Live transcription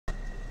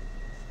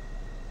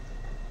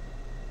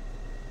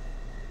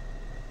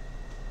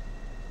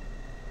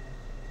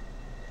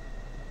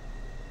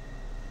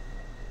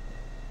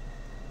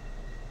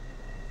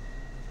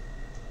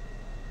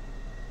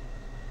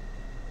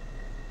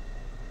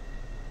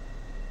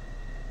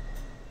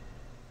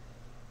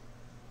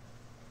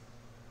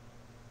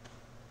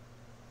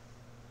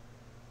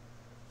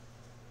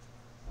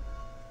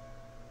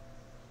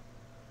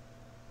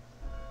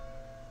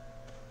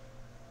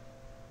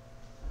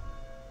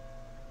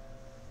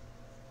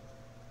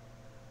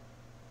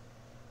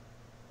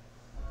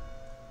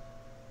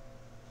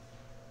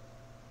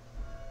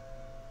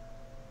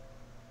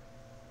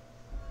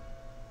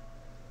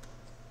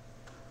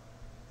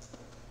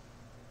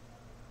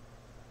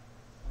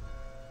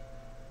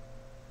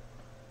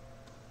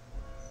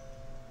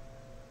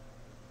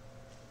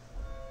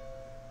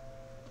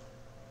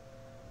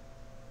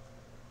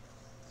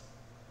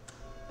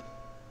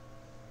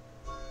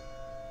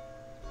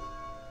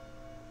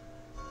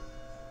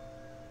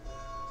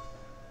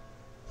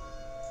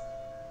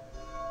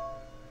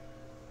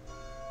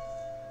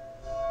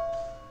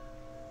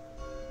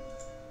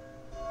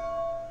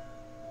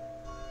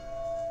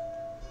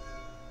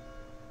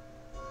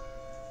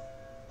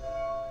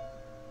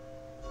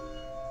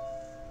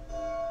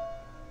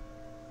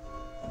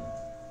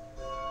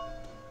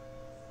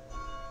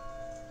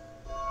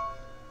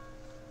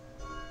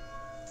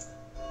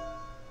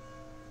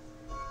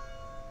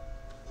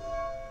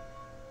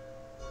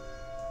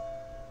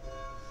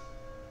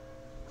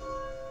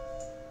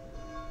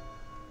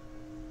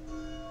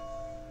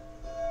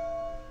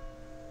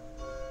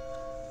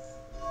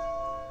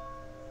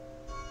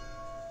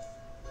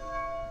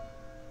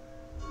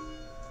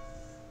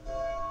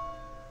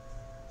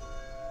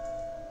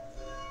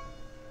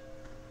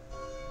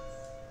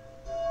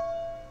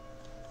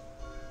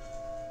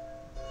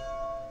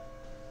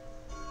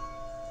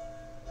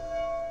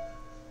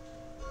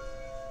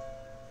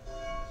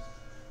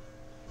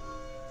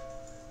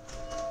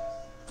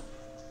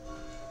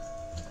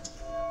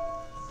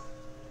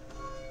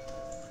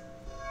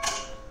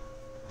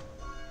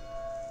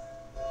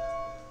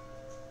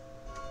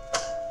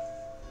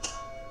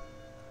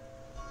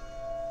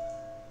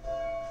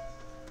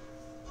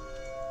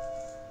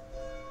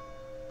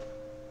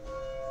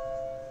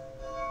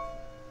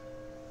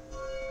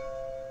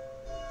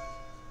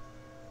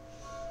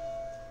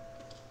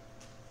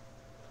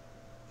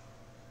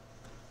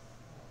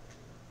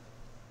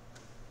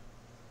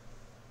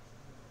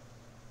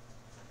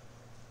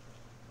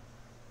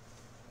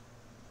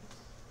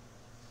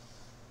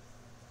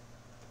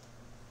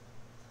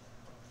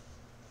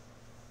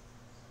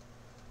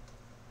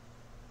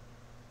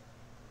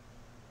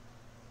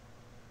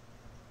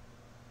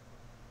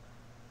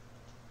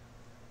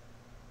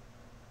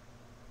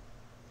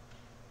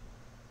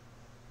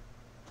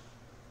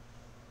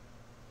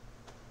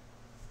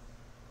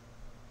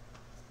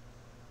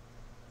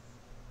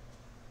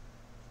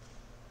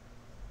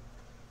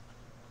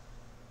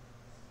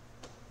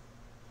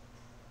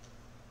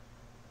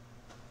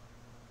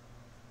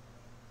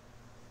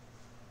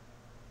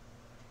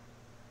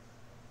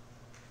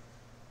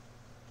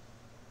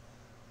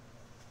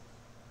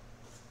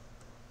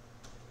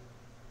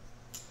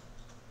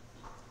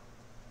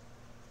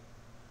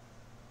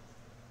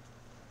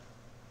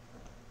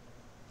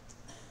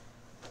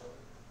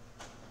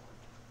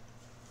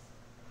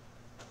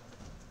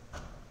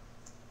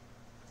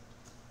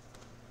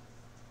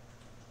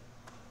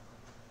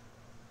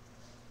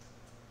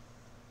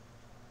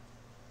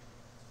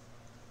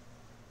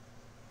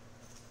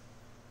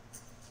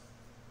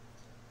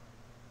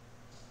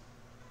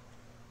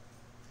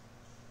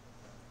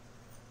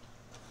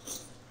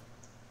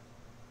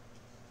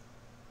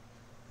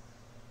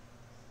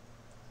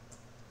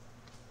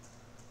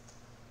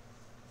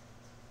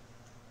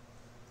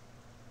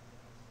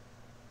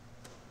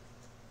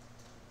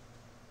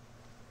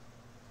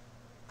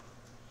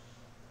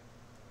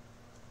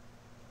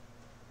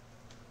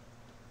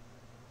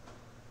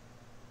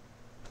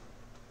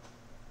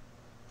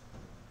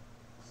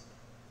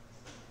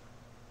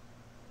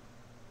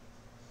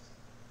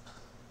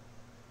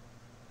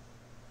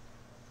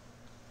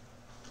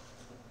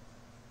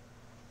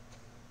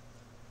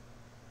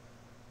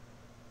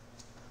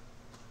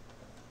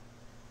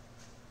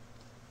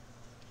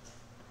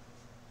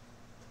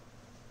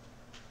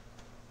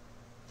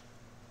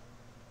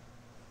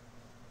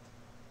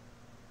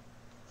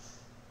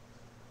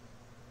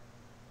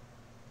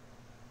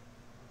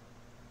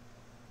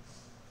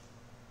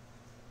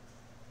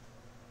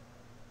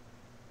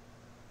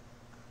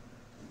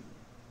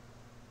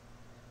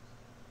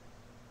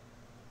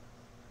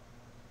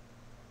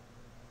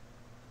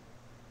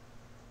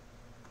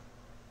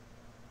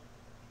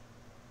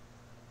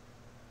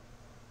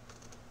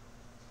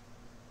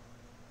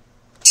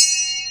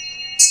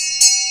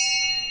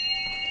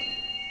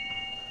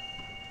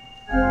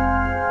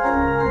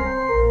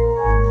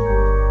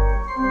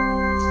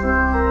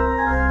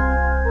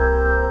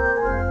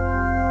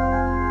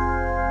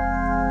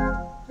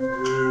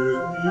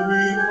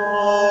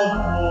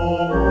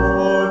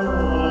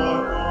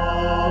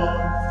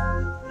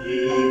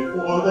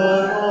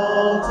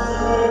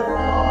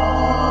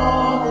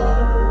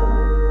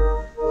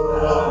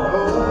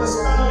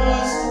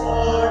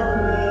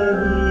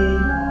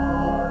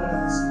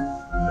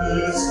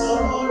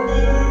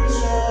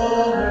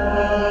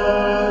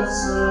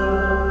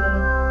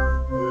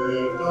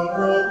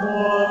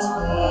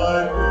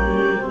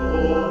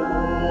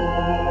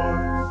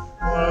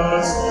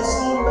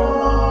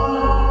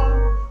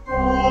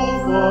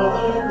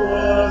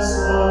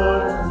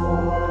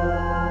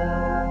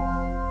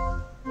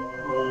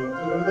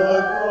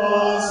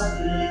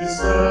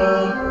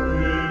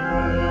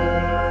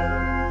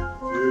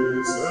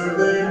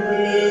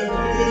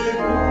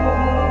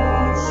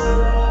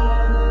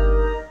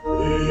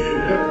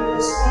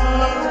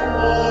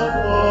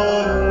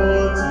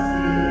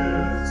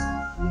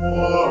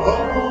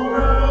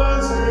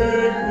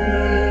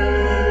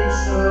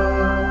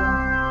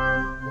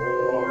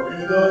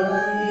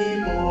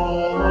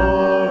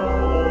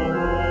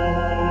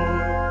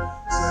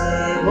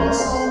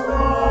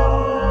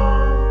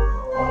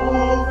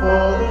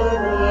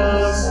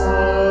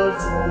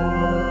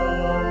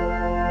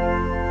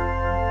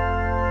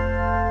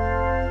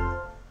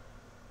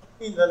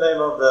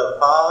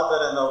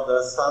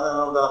the Son, and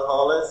of the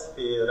Holy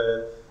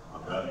Spirit.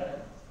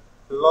 Amen.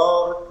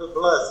 Lord,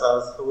 bless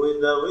us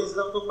with the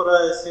wisdom to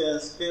praise you in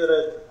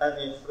spirit and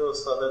in truth,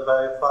 so that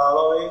by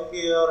following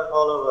your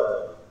holy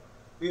word,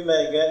 we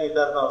may gain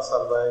eternal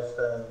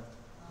salvation.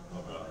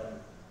 Amen.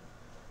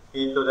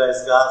 In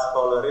today's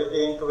Gospel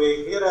reading,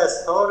 we hear a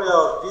story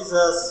of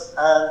Jesus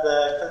and the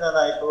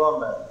Canaanite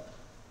woman.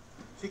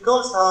 She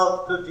calls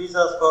out to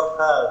Jesus for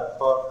help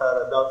for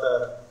her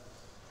daughter.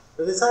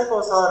 The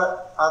disciples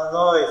are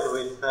annoyed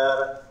with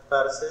her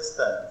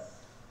persistence.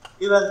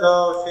 Even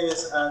though she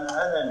is an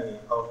enemy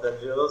of the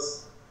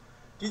Jews,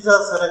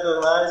 Jesus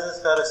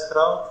recognizes her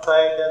strong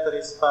faith and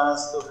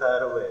responds to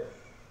her wish.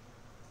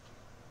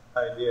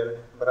 My dear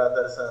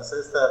brothers and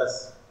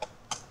sisters,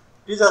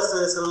 Jesus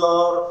is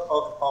Lord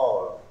of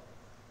all.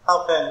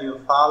 How can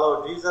you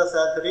follow Jesus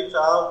and reach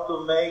out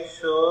to make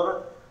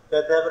sure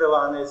that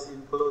everyone is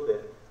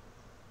included?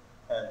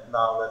 And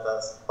now let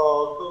us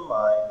call to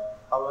mind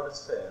our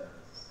sins.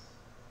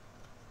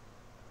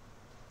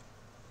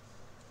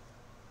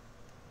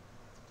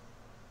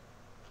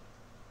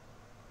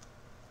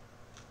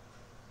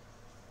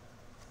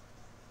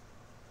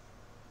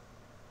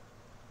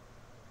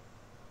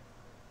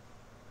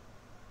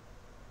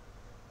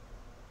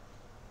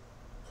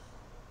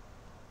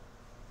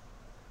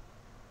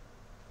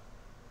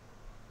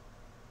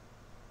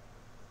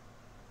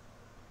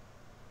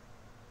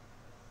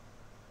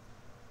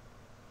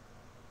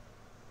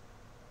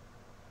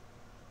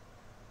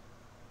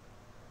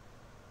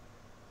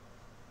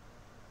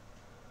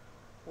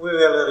 We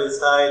will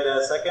recite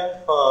the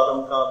second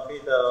form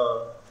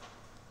confiteor.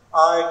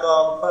 I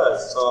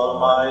confess,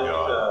 Almighty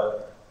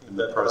God, in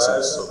the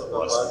presence of the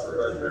Blessed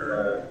Virgin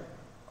Mary,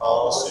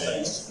 all the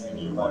saints, and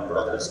you, my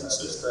brothers and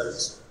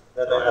sisters,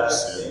 that I have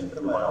sinned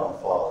through my own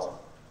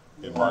fault,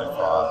 in my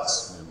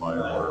thoughts, and in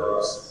my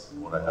words,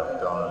 in what I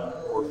have done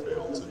or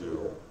failed to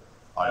do.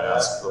 I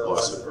ask the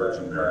Blessed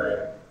Virgin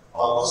Mary,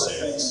 all the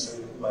saints,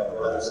 my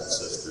brothers and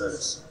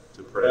sisters,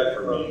 to pray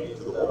for me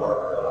to the Lord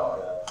our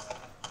God.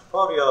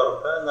 For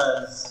your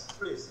penance,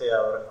 please say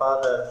Our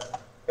Father,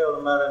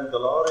 Hymnal and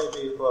glory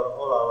be for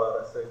all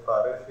our sick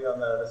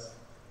parishioners,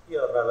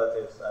 your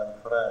relatives and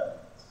friends.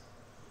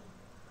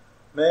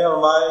 May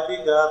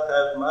Almighty God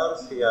have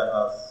mercy on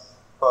us,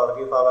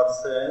 forgive our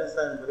sins,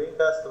 and bring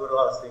us to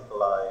everlasting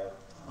life.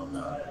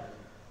 Amen.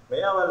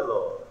 May our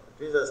Lord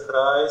Jesus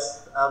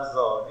Christ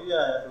absolve you,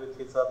 and with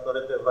his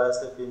authority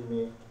vested in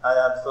me, I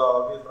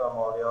absolve you from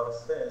all your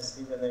sins,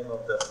 in the name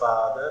of the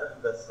Father,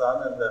 the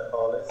Son, and the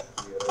Holy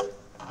Spirit.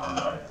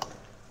 Amen.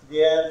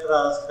 The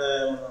entrance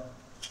hymn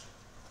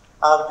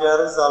of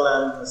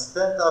Jerusalem,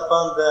 stand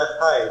upon the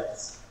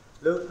heights,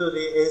 look to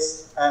the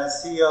east and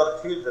see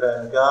your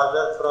children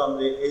gathered from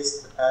the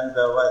east and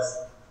the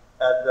west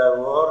at the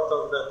word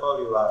of the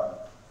Holy One,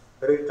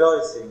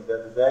 rejoicing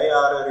that they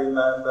are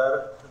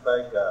remembered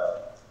by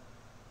God.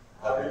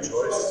 I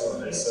rejoiced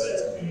when they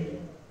said to me,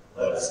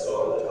 let us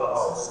go to the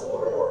house of the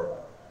Lord,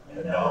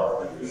 and now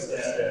we are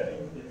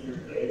standing in your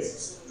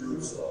gates,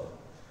 Jerusalem.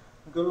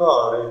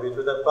 Glory be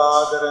to the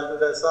Father, and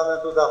to the Son,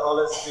 and to the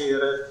Holy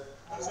Spirit.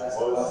 As it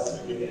was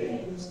in the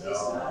beginning, is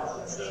now,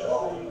 and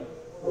shall be,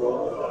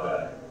 world without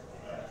end.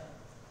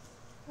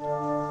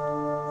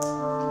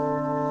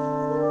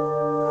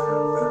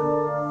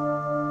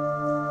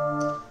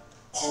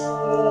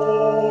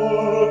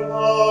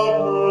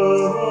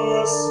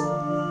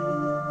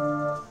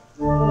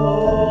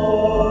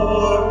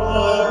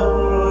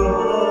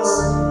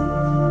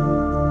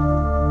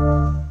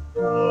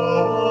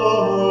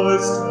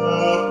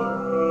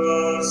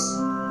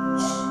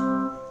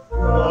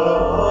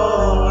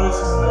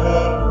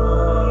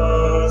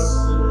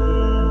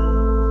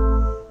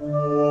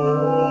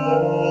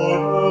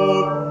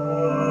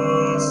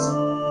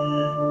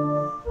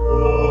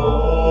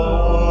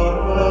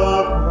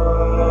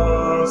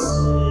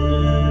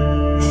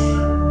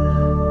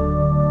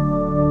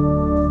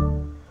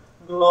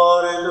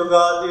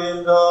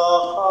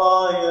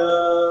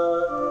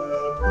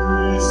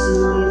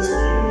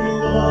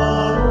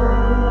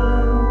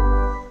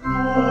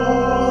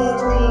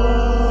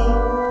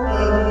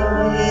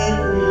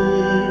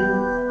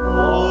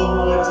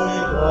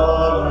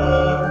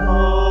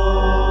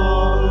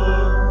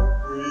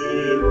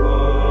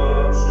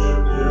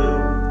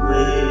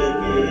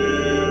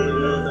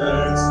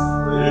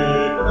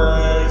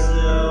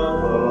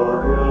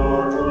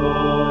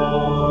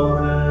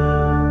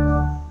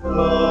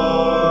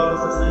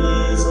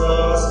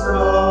 Jesus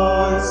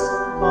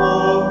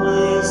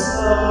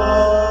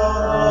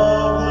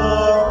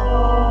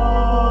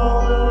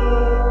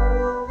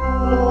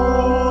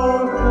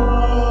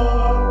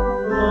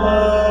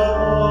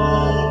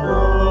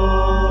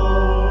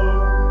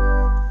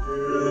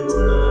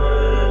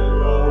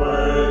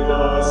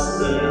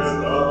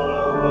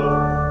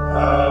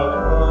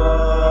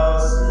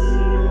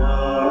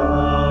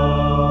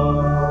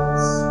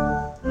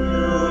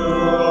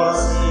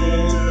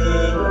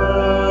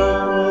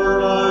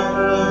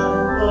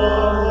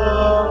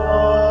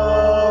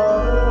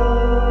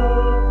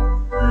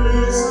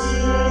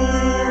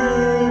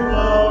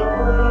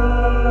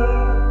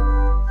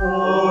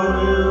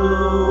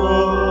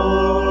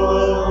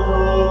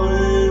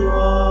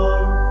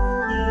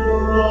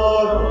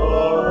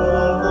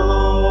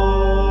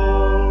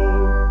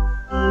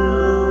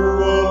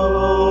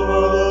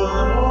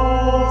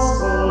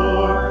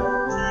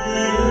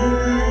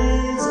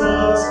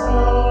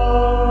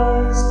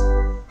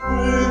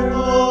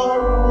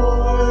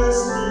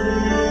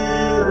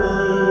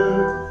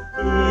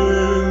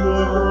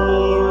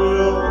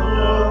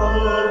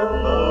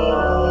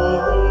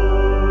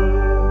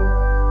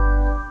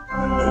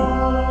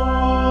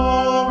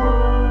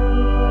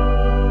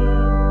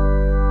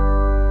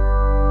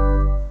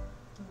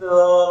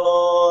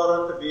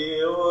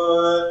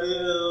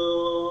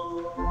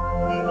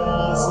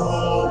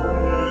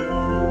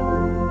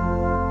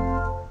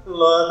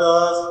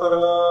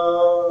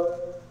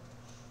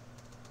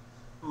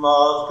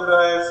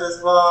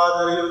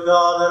Father, you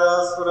gather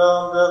us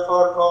from the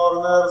four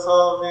corners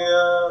of the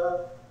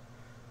earth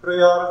through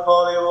your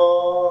holy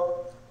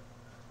word.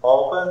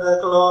 Open the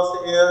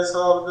closed ears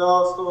of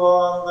those who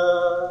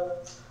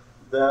wonder,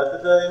 that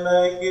they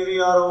may hear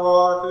your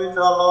word, which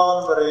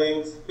alone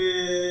brings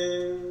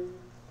peace.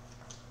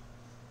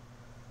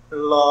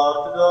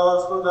 Lord,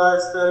 those who lie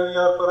still in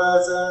your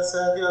presence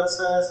and your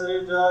sense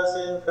rejoice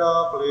in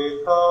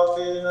complete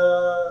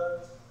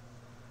happiness.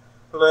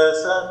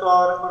 Listen to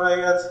our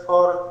prayers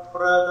for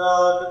Fred,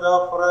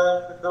 Agda,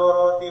 Frank,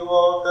 Dorothy,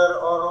 Walter,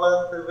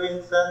 Orland,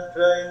 Vincent,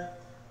 Jane,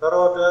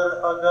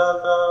 Roger,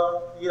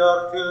 Agatha,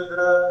 your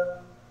children,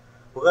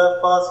 who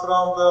have passed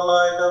from the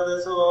light of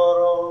this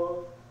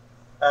world,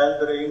 and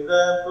bring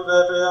them to the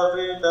joy of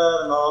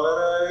eternal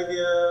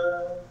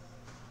radiance.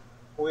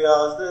 We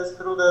ask this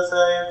through the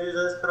same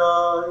Jesus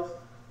Christ,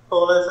 who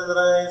lives and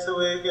reigns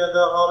with you and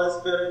the Holy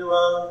Spirit,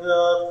 one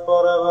God,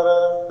 forever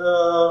and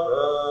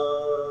ever.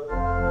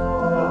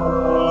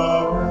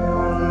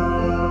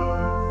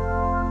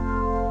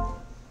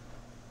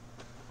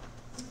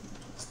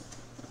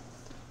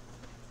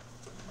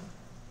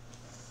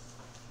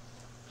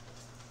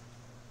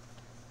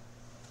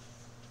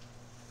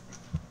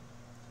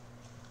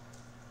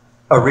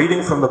 A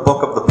reading from the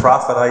book of the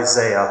prophet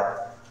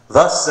Isaiah.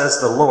 Thus says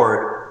the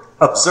Lord,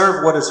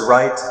 observe what is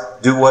right,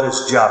 do what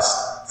is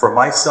just, for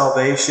my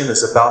salvation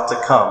is about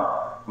to come,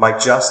 my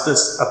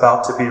justice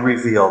about to be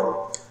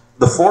revealed.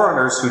 The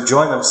foreigners who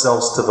join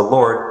themselves to the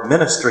Lord,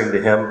 ministering to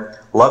him,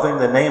 loving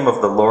the name of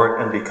the Lord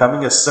and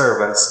becoming his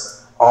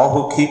servants, all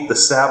who keep the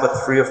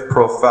Sabbath free of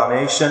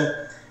profanation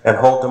and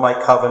hold to my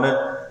covenant,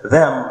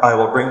 them I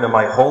will bring to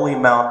my holy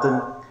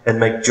mountain and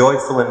make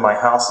joyful in my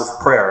house of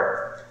prayer.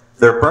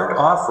 Their burnt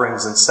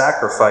offerings and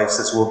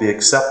sacrifices will be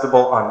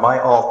acceptable on my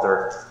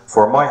altar,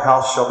 for my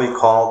house shall be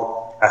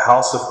called a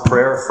house of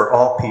prayer for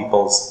all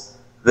peoples.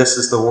 This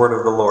is the word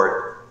of the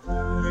Lord.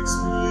 Thanks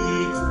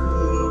be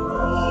to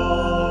God.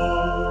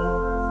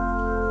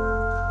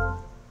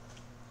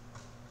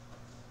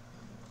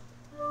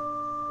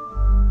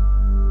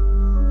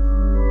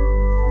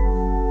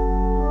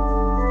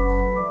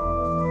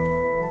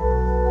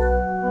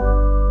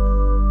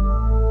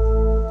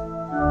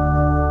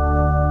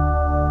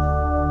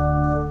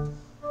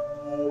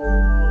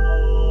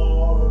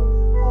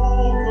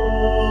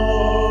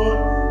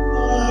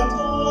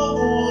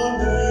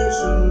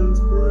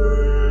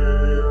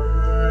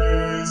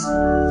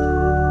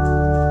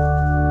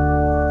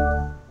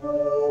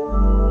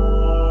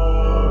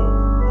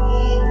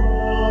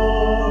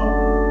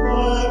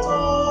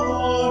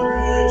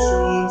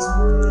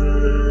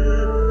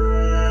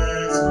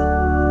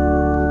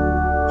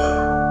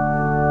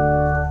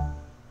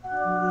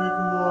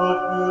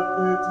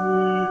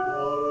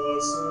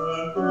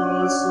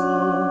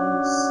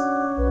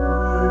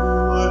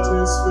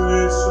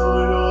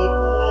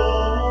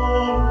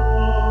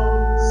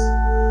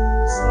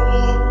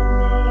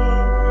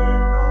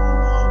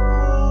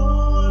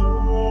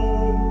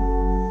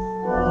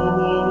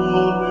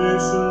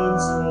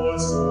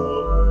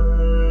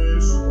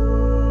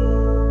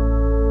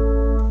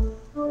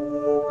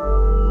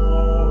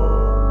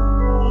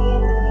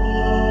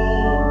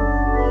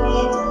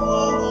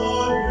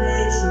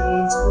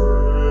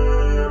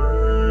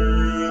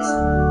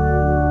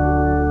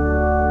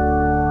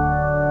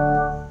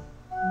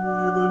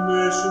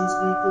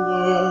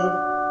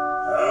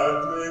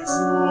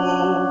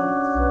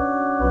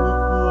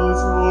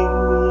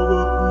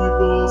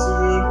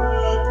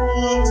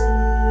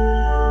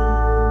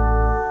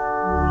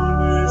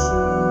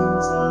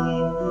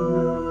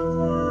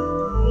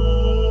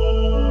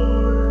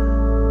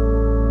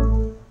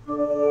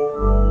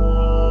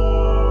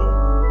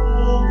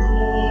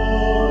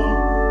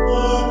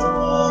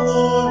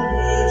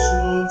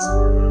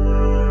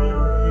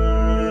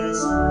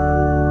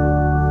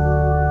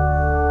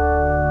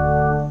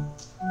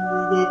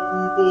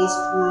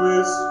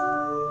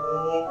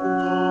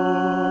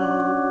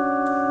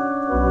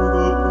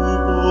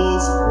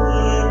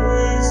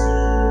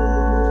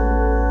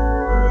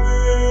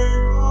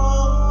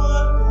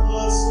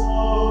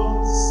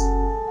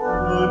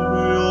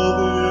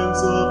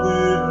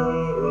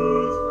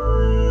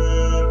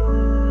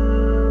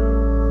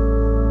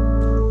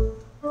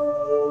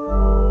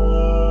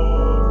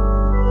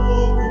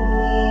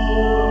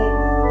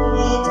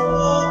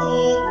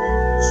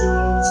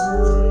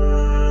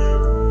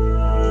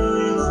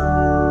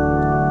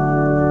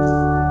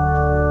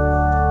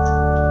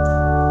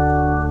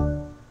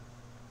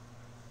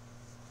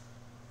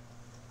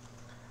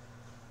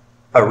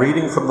 A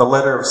reading from the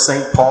letter of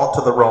St. Paul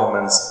to the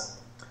Romans.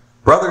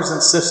 Brothers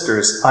and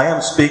sisters, I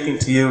am speaking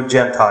to you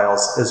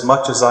Gentiles, as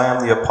much as I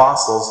am the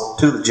apostles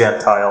to the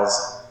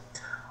Gentiles.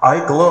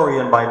 I glory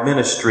in my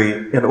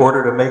ministry in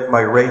order to make my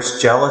race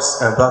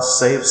jealous and thus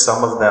save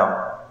some of them.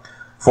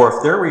 For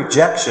if their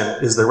rejection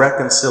is the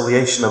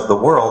reconciliation of the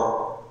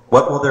world,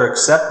 what will their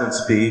acceptance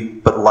be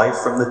but life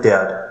from the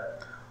dead?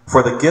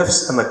 For the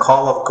gifts and the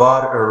call of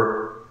God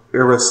are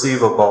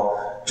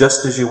irreceivable,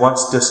 just as you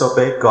once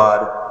disobeyed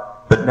God,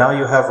 but now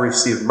you have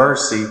received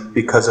mercy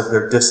because of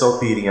their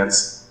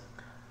disobedience.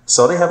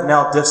 So they have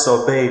now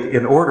disobeyed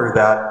in order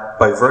that,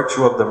 by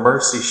virtue of the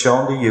mercy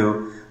shown to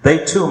you,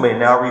 they too may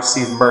now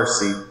receive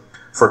mercy.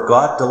 For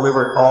God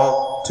delivered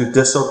all to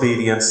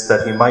disobedience,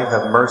 that he might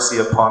have mercy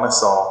upon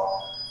us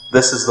all.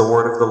 This is the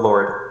word of the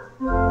Lord.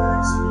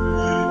 Thanks be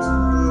to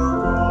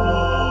God.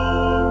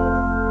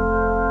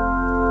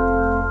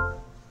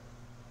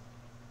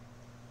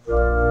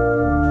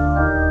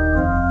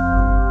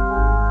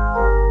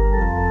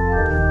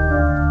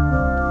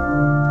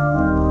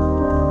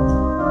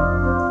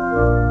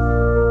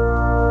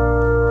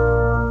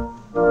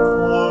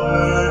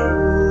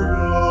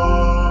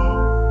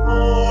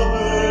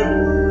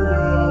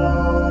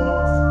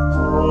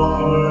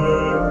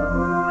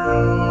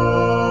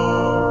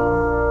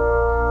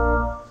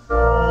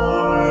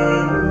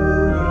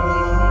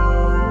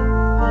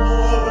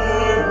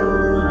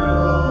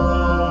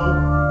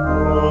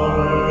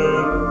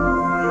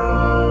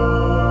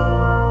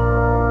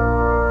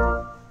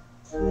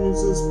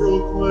 Jesus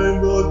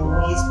proclaimed the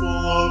gospel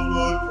of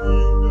the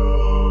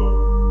kingdom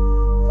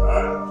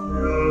and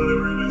killed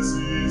every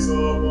disease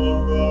among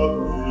the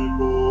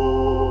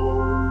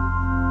people.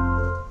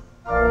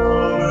 Alleluia,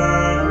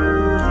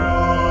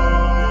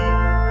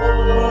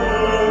 alleluia.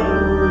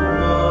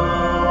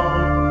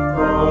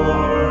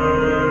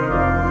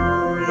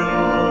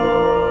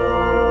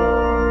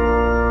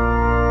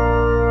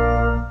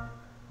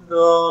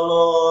 The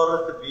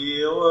Lord be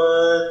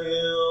with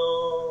you.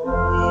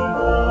 And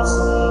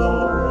also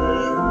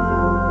with you.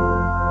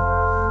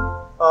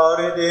 A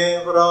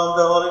reading from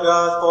the Holy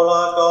Gospel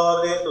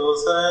according to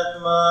Saint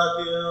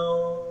Matthew.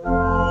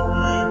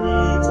 Glory be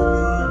to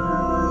you,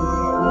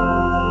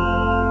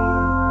 Lord.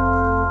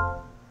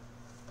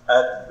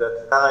 At that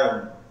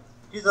time,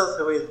 Jesus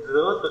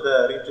withdrew to the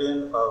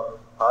region of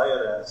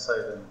Tyre and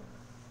Sidon.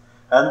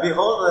 And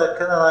behold, a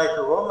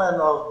Canaanite woman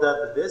of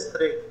that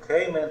district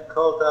came and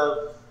called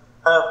out,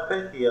 "Have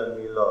pity on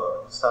me,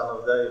 Lord, Son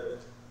of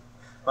David.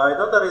 My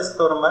daughter is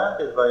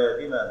tormented by a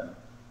demon."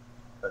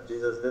 But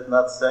Jesus did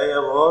not say a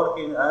word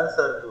in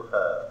answer to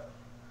her.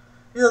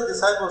 His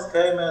disciples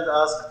came and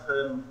asked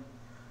him,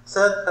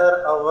 "Send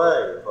her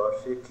away, for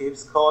she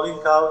keeps calling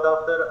out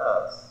after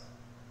us."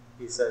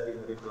 He said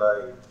in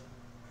reply,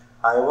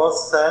 "I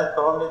was sent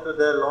only to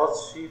the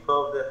lost sheep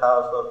of the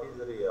house of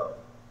Israel."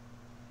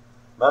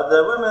 But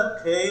the women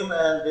came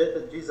and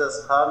did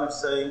Jesus harm,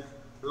 saying,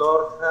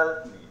 "Lord,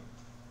 help me."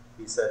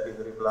 He said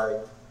in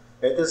reply,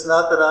 "It is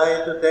not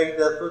right to take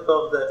the food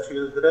of the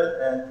children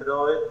and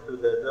throw it to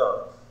the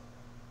dogs."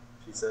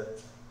 She said,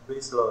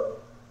 "Please, Lord,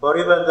 for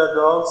even the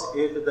dogs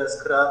eat the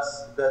scraps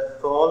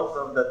that fall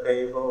from the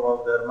table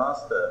of their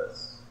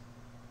masters."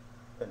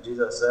 And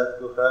Jesus said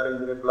to her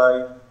in reply,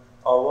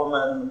 "O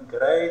woman,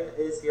 great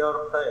is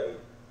your faith.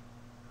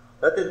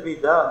 Let it be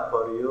done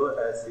for you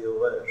as you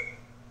wish."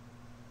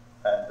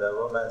 And the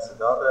woman's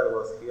daughter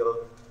was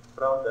healed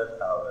from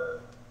that hour.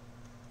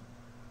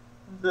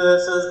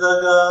 This is the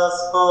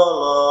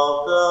gospel of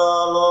the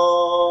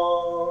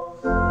Lord.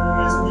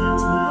 Praise be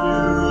to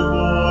you,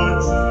 Lord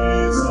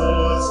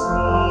Jesus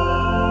Christ.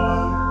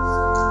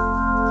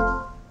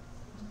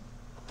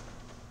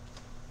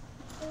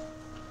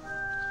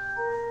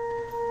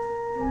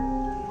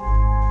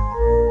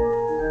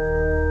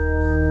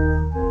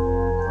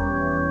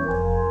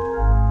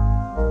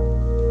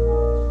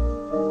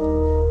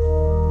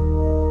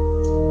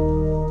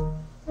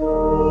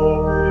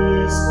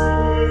 Holy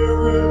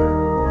Spirit,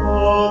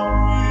 come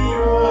we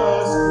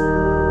ask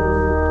you,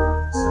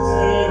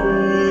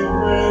 saving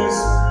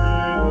grace we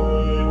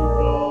need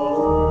from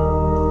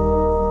you.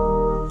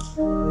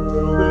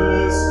 Through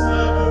this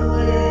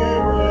heavenly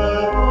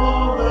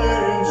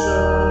revelation,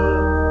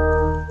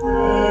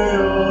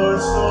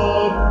 chaos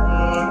of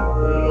man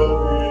will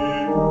be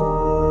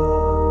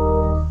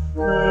moved.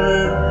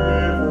 May we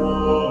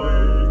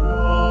fully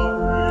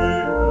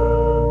comprehend,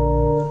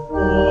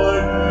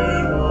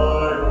 guided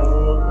by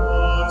your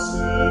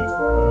constant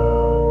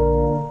hand,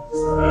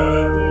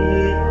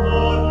 standing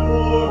on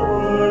your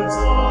words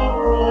of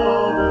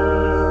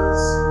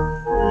promise,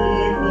 we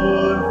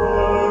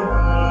confirm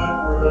and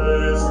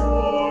praise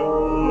your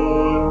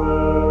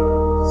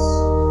goodness.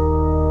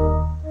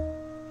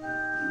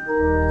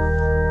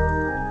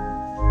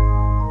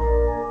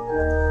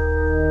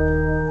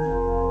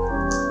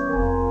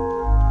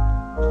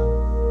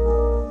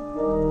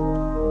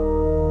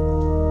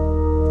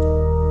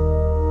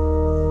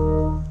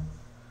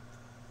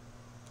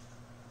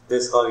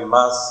 This Holy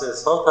Mass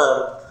is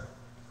offered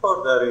for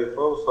the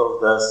repose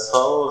of the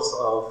souls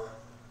of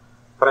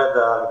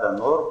Freda Agda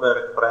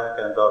Norberg, Frank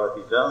and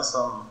Dorothy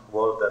Johnson,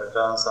 Walter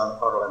Johnson,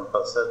 Orland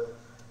Bassett,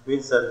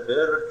 Vincent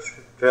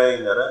Birch,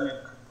 Jane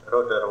Remick,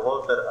 Roger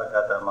Walter,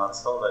 Agata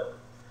Marsolek.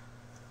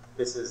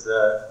 This is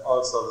the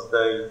All Souls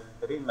Day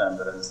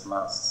Remembrance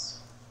Mass.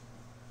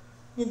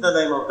 In the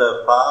name of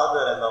the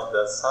Father, and of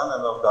the Son,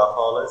 and of the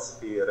Holy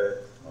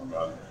Spirit.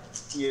 Amen.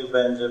 Niech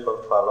będzie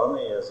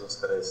pochwalony Jezus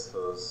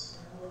Chrystus.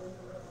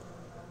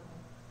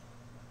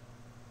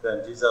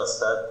 Then Jesus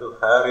said to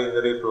her in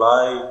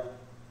reply,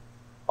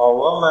 "O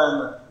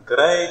woman,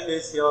 great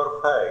is your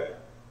faith.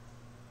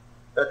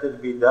 Let it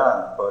be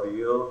done for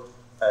you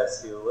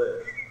as you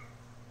wish.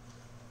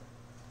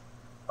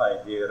 My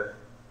dear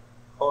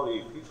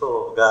holy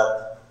people of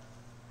God,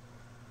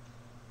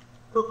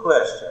 2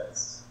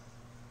 questions.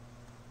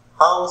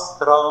 How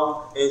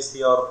strong is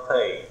your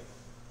faith?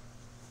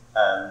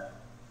 And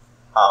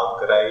how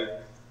great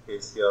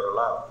is your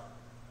love?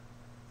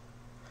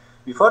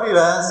 Before you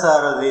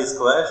answer these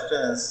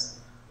questions,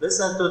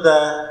 listen to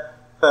the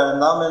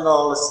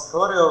phenomenal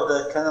story of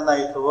the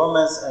Canaanite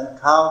woman's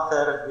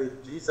encounter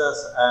with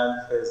Jesus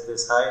and his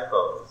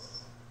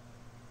disciples.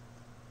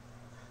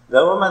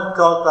 The woman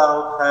called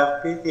out,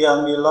 "Have pity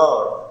on me,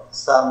 Lord,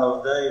 Son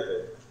of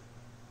David."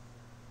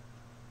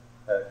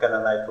 The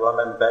Canaanite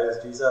woman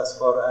begs Jesus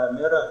for a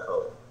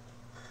miracle.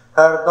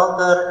 Her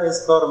daughter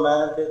is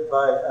tormented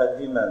by a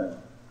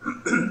demon.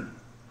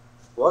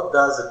 What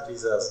does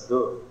Jesus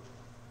do?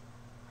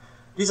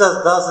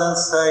 Jesus doesn't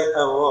say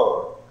a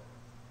word.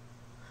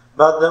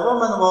 But the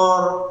woman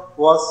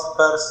was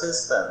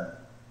persistent.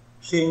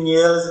 She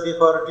kneels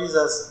before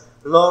Jesus,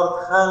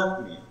 "Lord,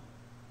 help me."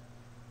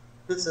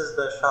 This is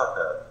the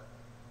shocker.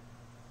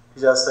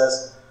 Jesus says,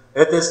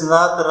 "It is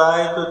not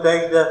right to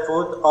take the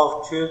food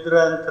of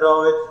children and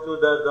throw it to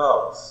the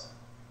dogs."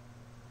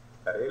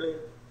 Really?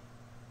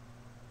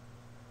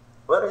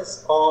 Where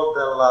is all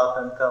the love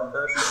and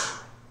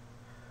compassion?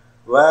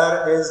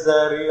 Where is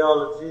the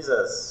real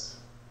Jesus?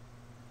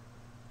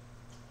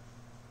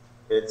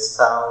 It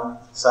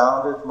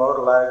sounded more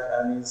like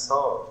an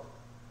insult,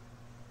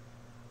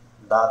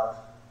 not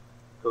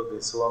to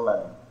this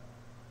woman.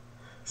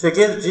 She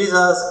gives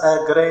Jesus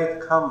a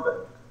great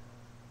comeback.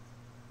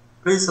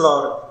 "Please,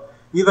 Lord,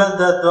 even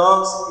the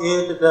dogs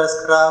eat the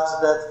scraps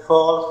that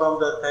fall from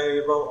the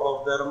table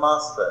of their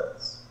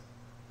masters."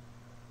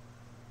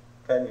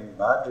 Can you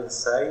imagine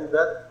saying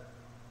that?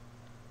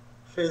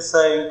 She's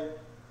saying,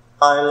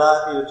 "I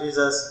love you,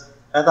 Jesus,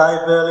 and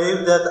I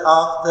believe that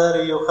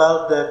after you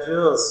help the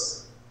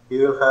Jews,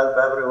 you will help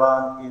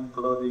everyone,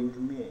 including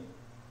me."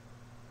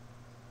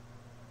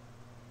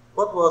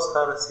 What was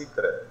her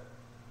secret?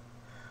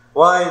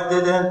 Why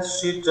didn't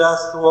she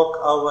just walk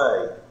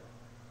away?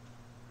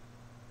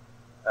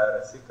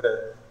 Her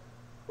secret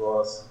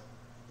was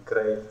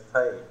great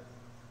faith.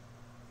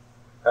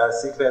 Her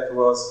secret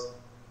was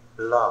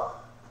love.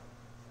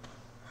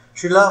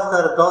 She loved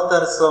her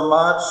daughter so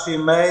much she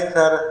made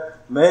her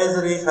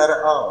misery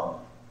her own.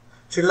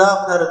 She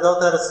loved her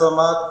daughter so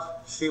much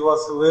she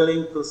was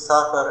willing to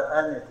suffer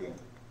anything,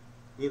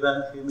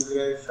 even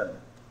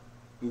humiliation,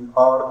 in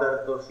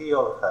order to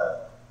heal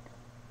her.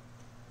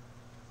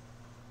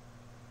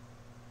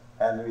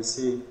 And we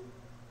see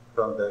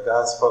from the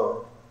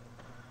Gospel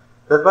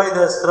that by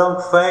the strong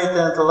faith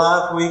and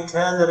love we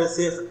can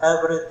receive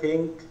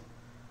everything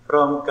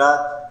from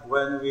God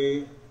when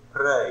we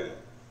pray,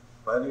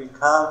 when we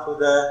come to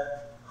the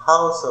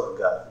house of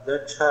God, the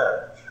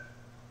church,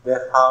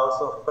 the house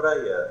of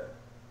prayer,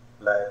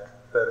 like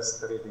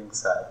first reading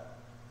said.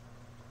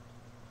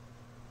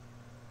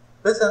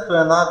 Listen to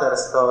another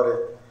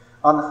story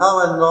on how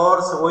a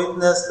nurse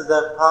witnessed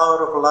the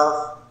power of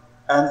love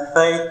and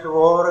faith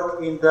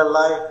work in the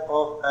life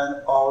of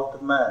an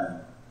old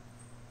man.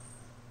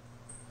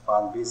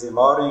 One busy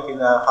morning in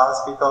a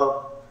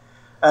hospital,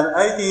 an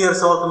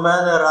 80-year-old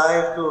man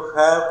arrived to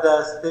have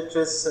the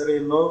stitches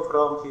removed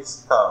from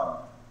his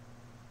thumb.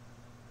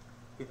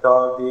 He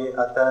told the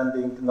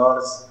attending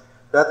nurse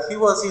that he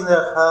was in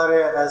a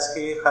hurry as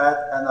he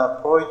had an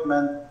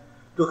appointment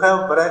to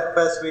have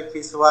breakfast with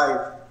his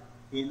wife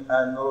in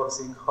a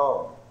nursing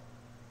home.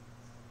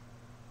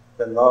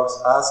 The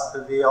nurse asked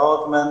the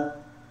old man,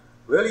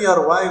 "Will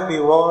your wife be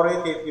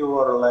worried if you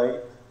were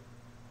late?"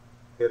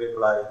 He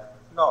replied,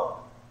 "No.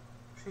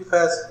 She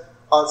has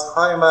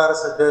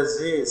Alzheimer's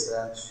disease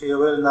and she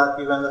will not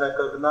even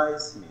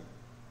recognize me."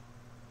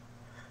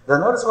 The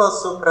nurse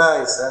was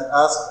surprised and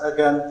asked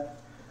again,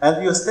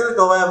 "And you still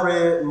go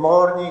every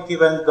morning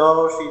even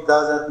though she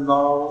doesn't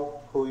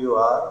know who you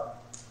are?"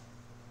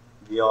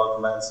 The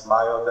old man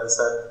smiled and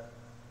said,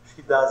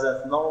 "She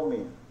doesn't know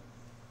me,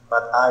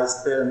 but I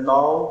still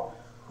know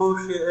who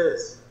she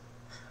is.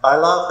 I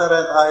love her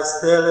and I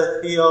still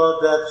feel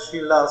that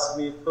she loves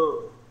me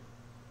too."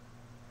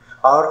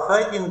 Our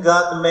faith in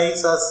God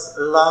makes us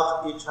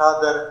love each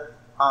other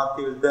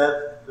until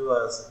death do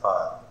us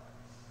part.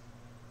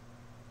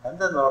 And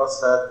the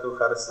nurse said to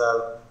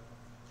herself,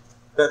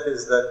 "That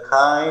is the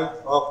kind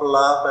of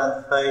love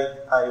and faith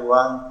I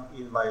want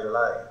in my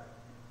life."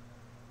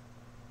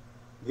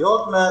 The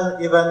old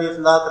man, even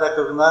if not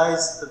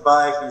recognized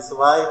by his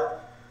wife,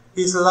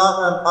 his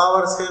love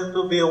empowers him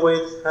to be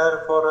with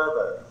her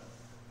forever.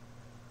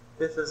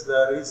 This is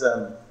the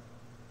reason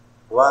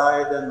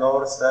why the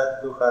nurse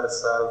said to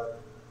herself,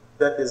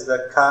 "That is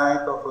the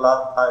kind of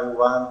love I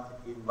want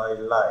in my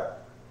life."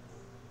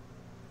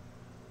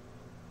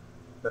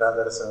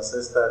 Brothers and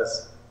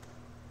sisters,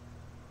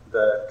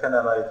 the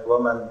Canaanite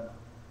woman,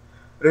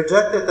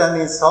 rejected and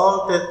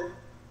insulted,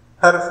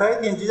 her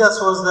faith in Jesus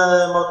was the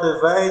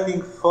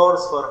motivating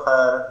force for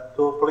her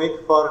to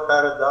plead for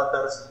her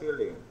daughter's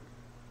healing.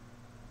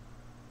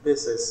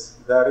 This is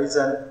the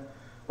reason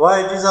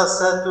Why Jesus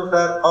said to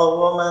her, "O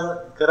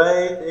woman,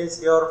 great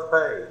is your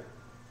faith.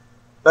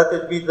 Let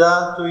it be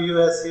done to you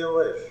as you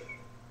wish."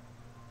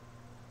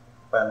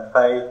 When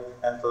faith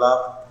and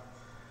love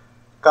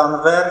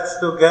converge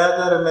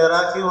together,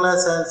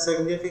 miraculous and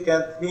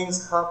significant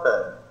things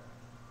happen.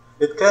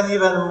 It can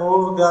even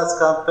move God's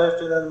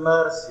compassion and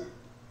mercy.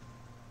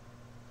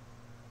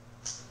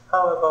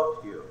 How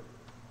about you?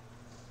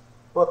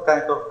 What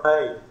kind of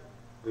faith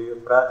do you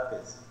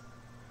practice?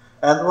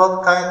 And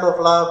what kind of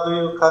love do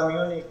you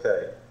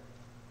communicate?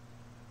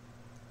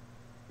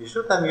 We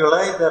should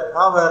emulate the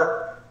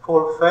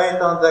powerful faith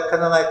of the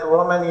Canaanite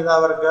woman in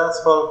our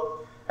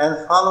gospel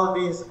and follow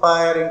the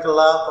inspiring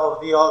love of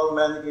the old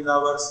man in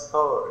our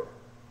story.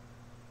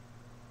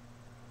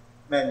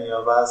 Many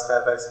of us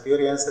have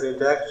experienced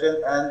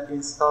rejection and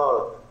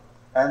insult,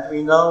 and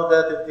we know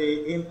that the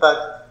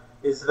impact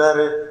is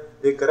very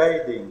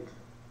degrading,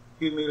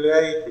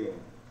 humiliating.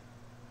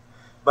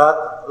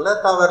 But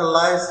let our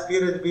life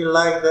spirit be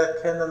like the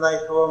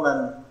Canaanite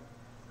woman,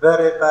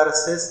 very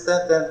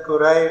persistent and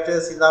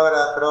courageous in our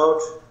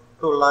approach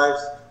to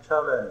life's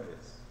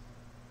challenges.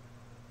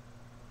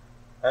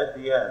 At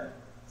the end,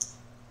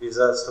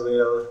 Jesus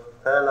will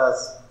tell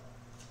us,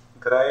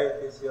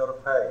 "Great is your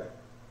faith.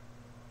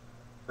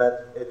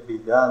 Let it be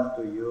done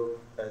to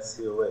you as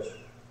you wish."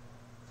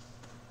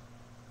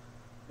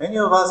 Many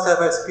of us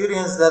have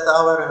experienced that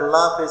our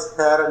love is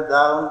turned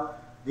down,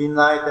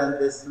 denied,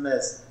 and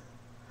dismissed.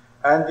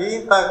 And the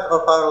impact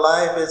of our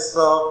life is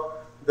so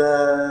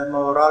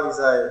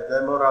demoralizing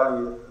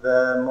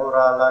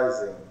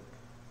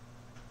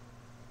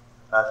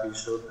that we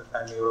should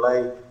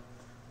emulate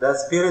the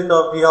spirit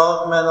of the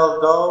old man.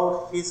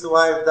 Although his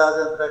wife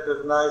doesn't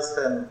recognize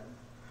him,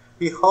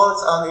 he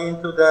holds on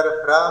into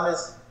their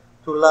promise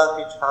to love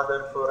each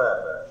other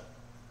forever.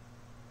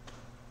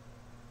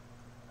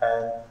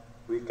 And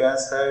we can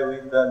say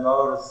with the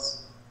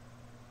Norse,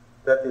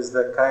 that is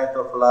the kind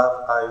of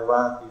love I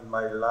want in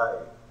my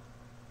life.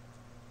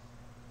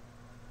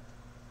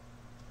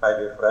 My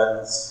dear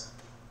friends,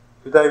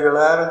 today we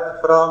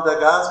learned from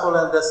the Gospel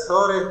and the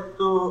story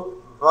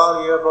two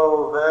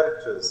valuable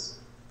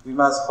virtues we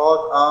must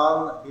hold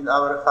on in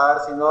our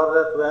hearts in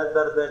order to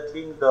enter the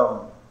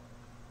kingdom: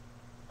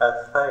 a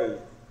faith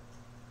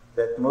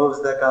that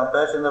moves the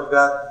compassion of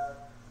God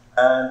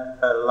and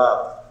a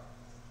love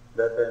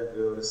that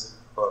endures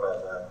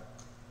forever.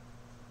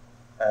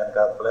 And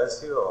God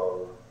bless you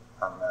all.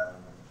 Amen.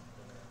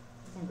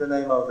 In the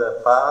name of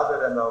the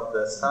Father, and of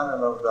the Son,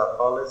 and of the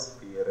Holy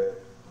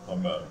Spirit.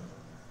 Amen.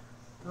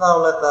 Now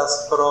let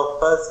us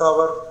profess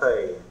our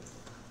faith.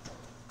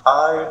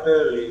 I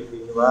believe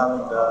in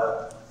one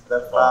God, the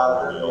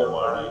Father, the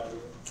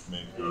Almighty,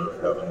 maker of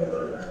heaven and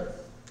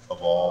earth,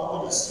 of all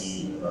that is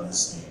seen and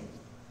unseen.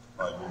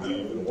 I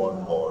believe in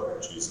one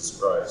Lord, Jesus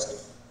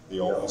Christ, the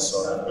only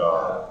Son of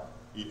God,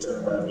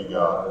 eternally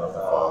begotten of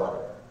the Father,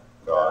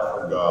 God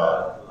from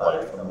God,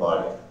 light from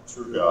light,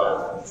 true God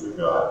from true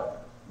God,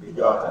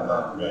 begotten,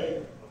 not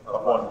made,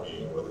 of one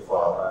being with the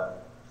Father.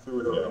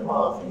 Through him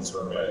all things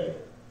were made.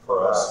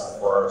 For us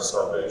and for our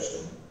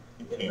salvation,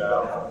 he came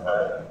down from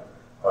heaven.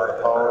 By the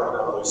power of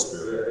the Holy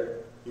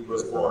Spirit, he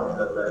was born of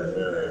the Virgin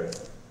Mary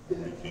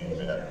and became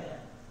man.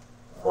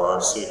 For our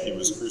sake he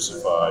was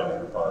crucified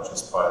under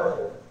Pontius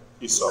Pilate.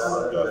 He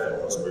suffered death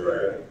and was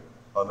buried.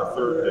 On the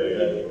third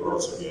day he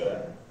rose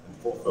again, in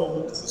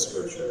fulfillment of the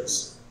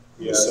Scriptures.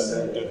 He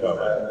ascended to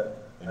heaven,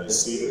 and is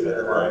seated at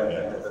the right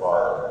hand of the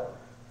Father.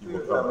 He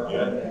will come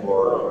again in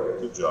glory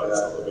to judge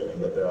the living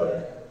and the dead,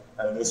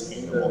 and his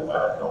kingdom will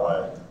have no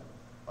end.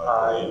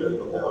 I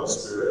believe in the Holy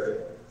Spirit,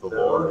 the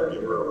Lord and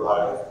giver of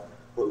life,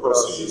 who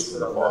proceeds from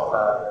the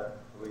Father.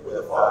 With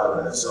the Father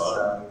and the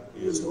Son,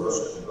 he is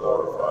worshipped and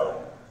glorified.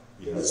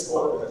 He has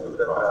spoken to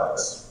the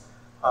prophets.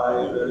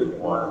 I believe in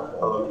one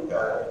holy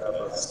Catholic and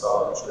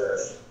apostolic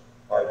Church.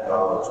 I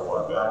acknowledge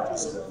one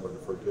baptism for the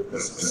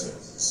forgiveness of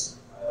sins.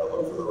 I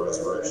look for the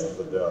resurrection of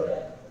the dead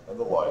and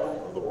the life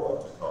of the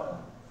world to come.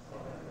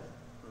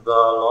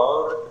 The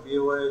Lord be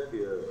with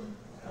you.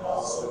 And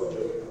also with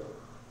you.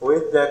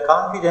 With the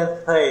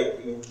confident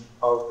faith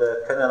of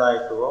the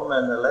Canaanite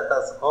woman, let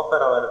us offer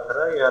our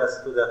prayers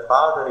to the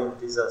Father in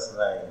Jesus'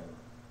 name.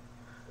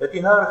 That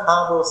in our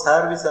humble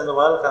service and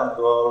welcome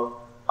to all,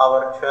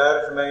 our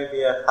church may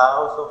be a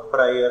house of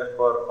prayer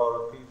for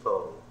all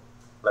people.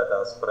 Let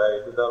us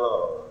pray to the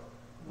Lord.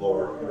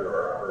 Lord, hear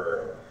our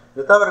prayer.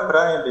 That our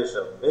prime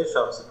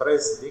bishops,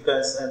 priests,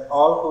 deacons, and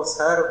all who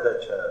serve the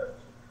church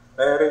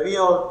may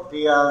reveal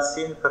the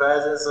unseen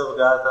presence of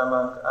God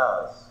among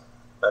us.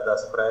 Let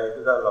us pray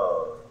to the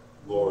Lord.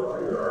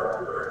 Lord, hear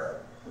our prayer.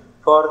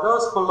 For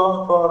those who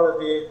long for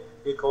the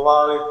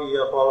equality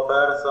of all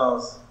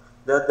persons,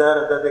 that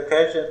their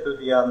dedication to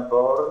the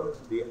unborn,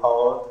 the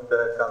old,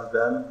 the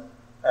condemned,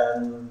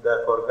 and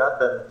the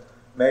forgotten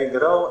may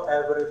grow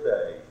every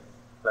day.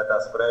 Let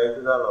us pray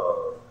to the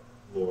Lord.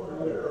 Lord,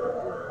 hear our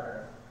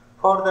prayer.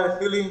 For the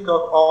healing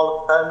of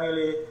all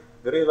family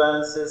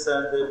grievances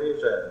and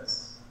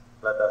divisions,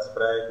 let us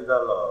pray to the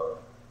Lord.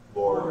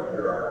 Lord,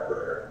 hear our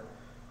prayer.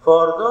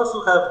 For those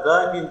who have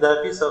died in the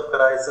peace of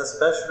Christ,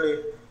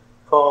 especially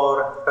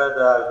For Fred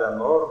Agden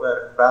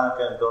Norberg, Frank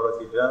and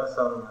Dorothy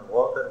Johnson,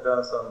 Walter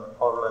Johnson,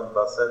 Orland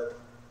Bassett,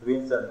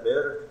 Vincent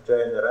Birch,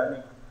 Jane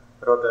Rennick,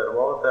 Roger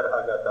Walter,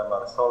 Agatha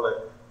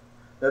Marsolek,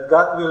 that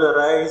God will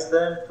raise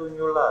them to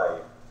new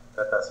life.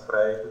 Let us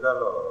pray to the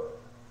Lord.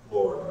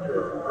 Lord,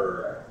 hear our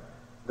prayer.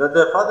 That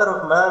the Father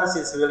of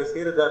mercies will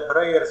hear the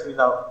prayers we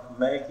now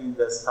make in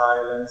the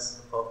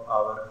silence of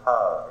our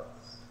hearts.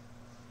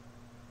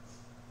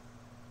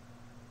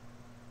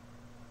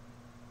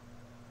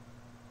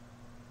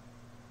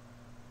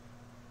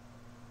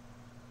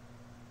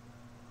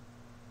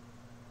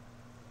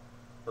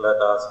 Let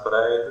us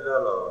pray to the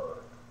Lord.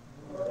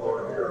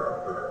 Lord, hear our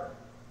prayer.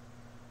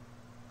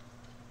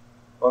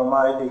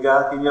 Almighty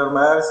God, in your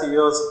mercy,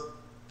 you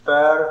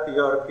spare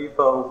your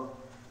people.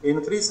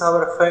 Increase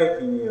our faith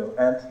in you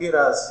and hear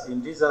us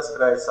in Jesus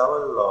Christ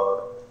our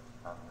Lord.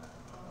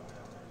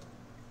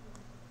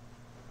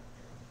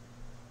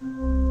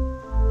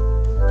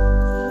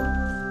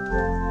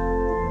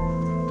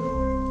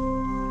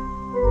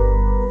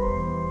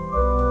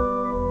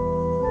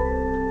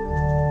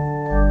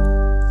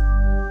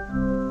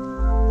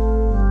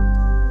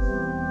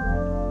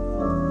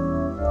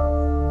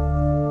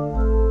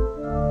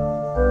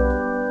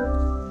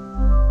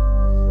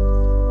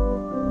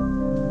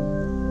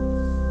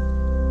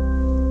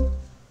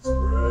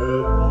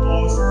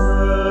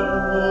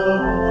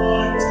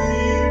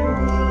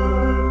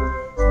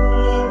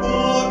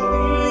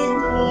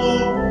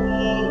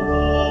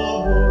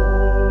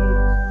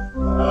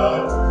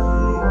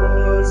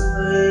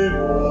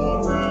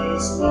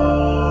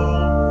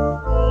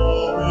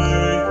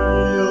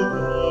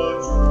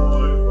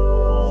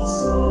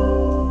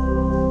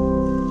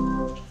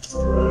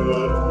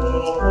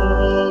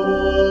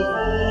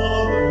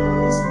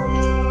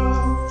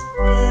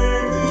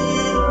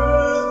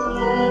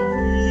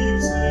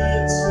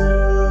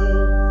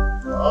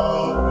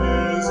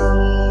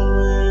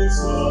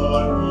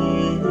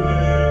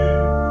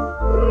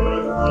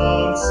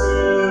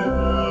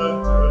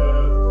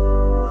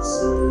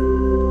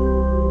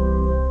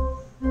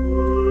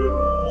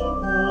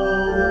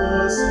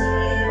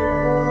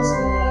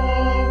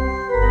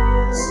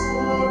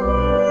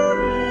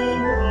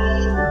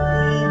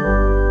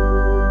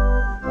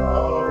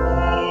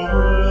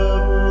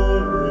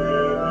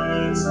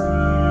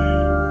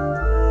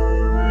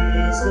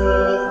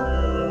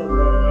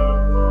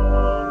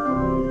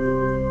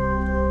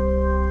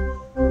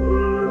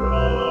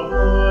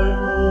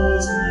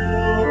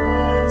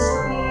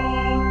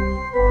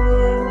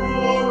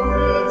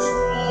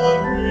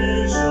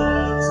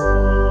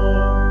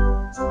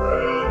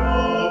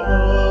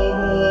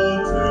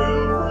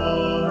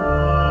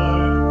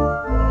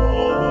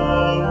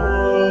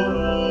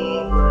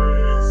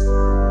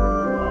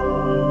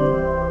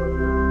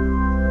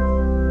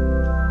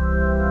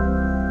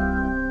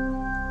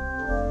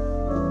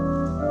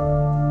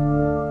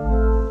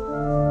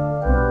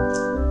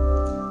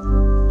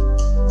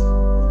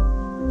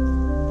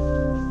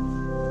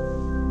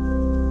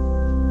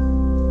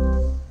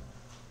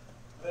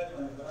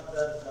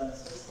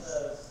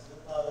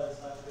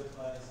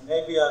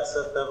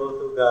 Acceptable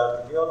to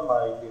God, the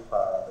Almighty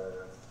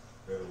Father.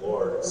 May the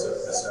Lord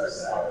accept the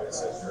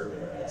sacrifice at your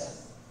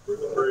hands, for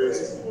the praise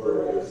and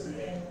glory of his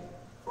name,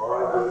 for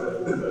our good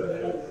and the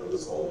benefit of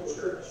his holy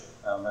church.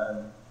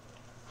 Amen.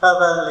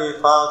 Heavenly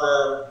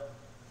Father,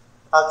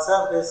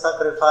 accept this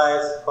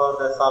sacrifice for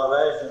the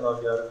salvation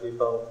of your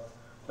people.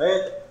 May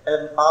it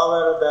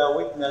empower the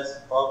witness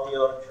of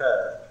your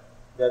church,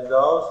 that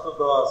those who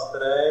go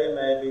astray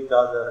may be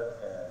gathered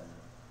in.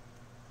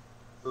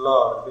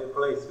 Lord, be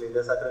pleased with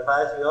the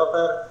sacrifice we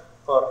offer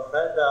for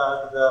Fred,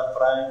 Agda,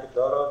 Frank,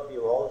 Dorothy,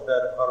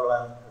 Walter,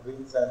 Orland,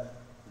 Vincent,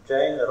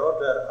 Jane,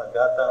 Roger,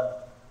 Agatha,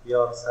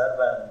 your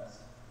servants.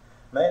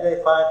 May they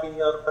find in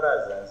your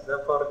presence the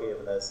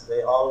forgiveness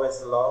they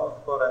always longed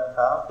for and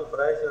come to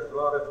praise your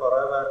glory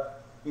forever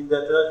in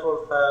the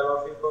joyful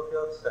fellowship of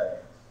your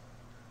saints.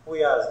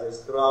 We ask this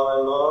through our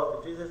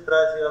Lord Jesus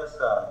Christ, your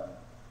Son,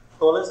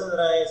 who lives and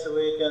reigns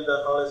with you and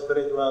the Holy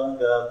Spirit, one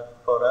God,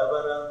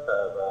 forever and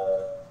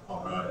ever.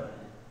 Amen.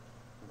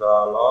 The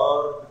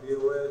Lord be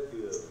with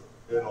you.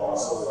 And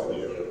also with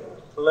you.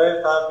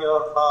 Lift up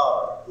your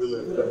heart. We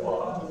lift them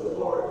up to the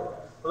Lord.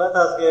 Let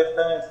us give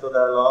thanks to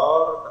the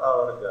Lord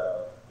our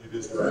God. It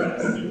is right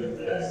to give him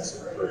thanks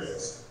and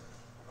praise.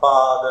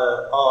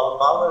 Father,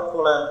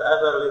 all-powerful and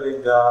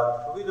ever-living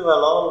God, we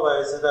dwell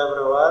always and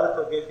everywhere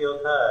to give you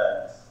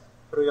thanks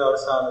through your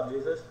Son,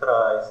 Jesus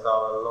Christ,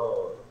 our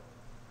Lord.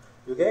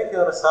 You gave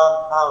your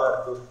Son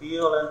power to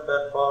heal and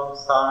perform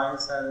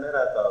signs and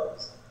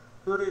miracles,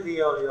 to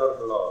reveal your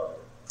glory.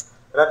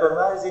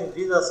 Recognizing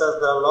Jesus as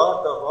the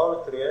Lord of all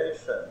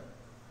creation,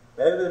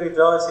 may we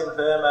rejoice in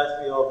him as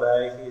we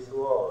obey his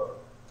word.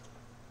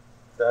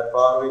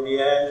 Therefore, with the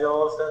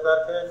angels and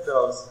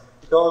archangels,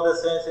 with all the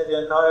saints in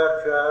the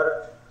entire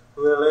church,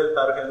 we lift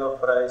our hymn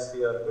of praise to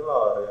your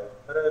glory,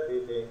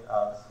 repeating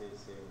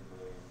unceasingly.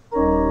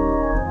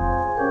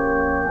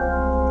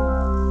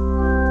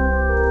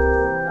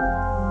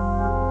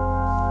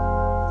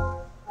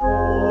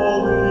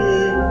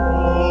 Holy,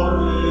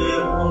 holy,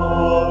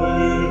 holy.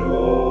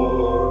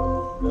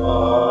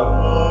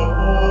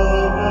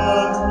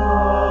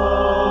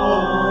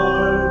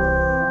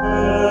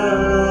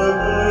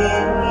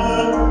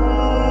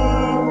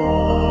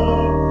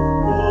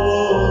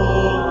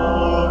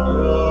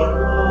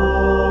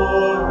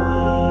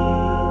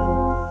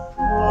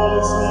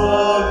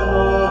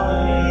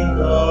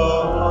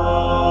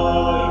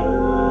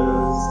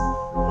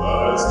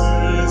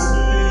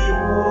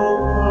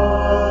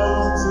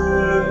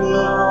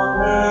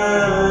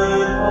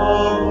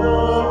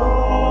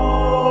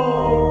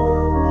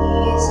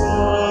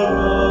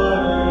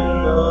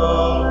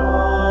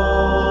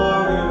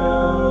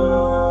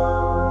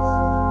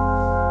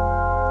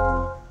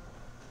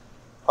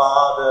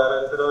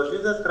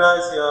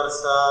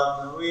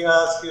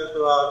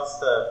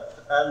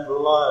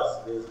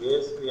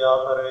 we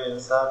offer in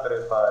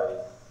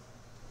sacrifice.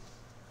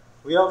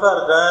 We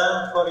offer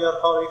them for your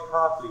Holy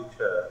Catholic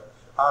Church,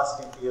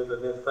 asking you to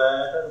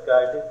defend and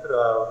guide it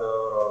throughout the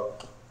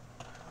world.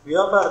 We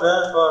offer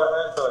them for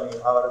Anthony,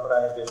 our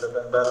Prime Bishop,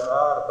 and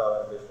Bernard,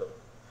 our Bishop,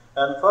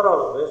 and for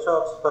all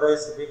bishops,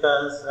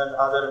 presbyters, and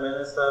other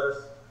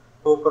ministers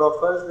who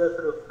profess the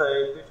true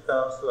faith which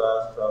comes to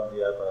us from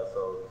the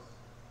Apostles.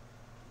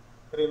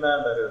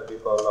 Remember your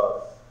people,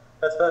 Lord,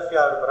 especially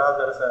our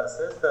brothers and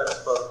sisters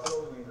for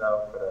whom we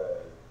now pray.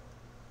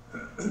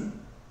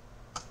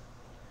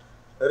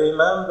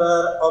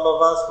 Remember all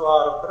of us who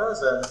are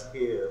present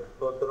here,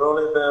 who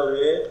truly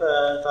believe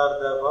and are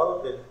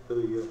devoted to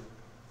you.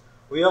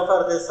 We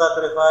offer this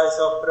sacrifice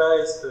of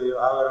praise to you,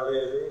 our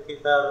living,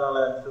 eternal,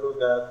 and true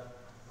God,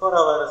 for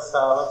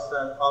ourselves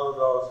and all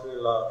those we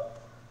love,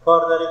 for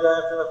the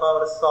redemption of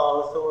our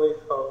souls who wait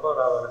for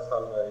our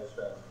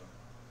salvation.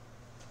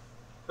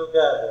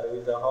 Together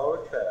with the whole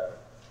Church,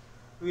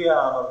 we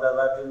honor the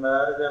Virgin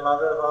Mary, the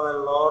Mother of our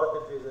Lord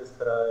Jesus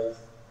Christ.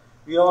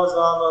 We also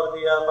honor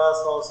the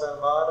Apostles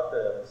and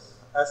Martyrs,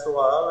 as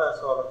well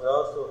as all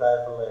those who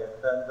have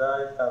lived and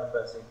died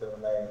confessing your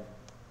name.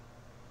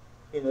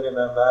 In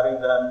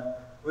remembering them,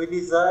 we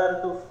desire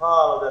to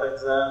follow their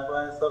example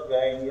and so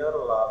gain your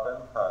love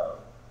and help.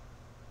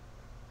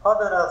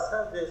 Father,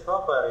 accept this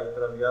offering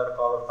from your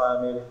whole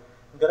family.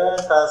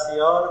 Grant us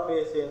your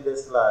peace in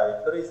this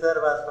life.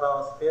 Preserve us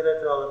from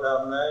spiritual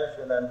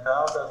damnation and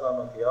count us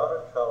among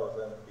your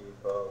chosen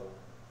people.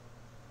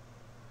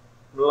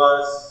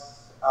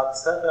 Bless,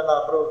 accept and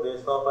approve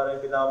this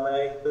offering we now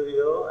make to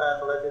you,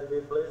 and let it be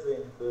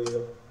pleasing to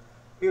you.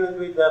 Fill it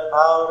with the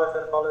power of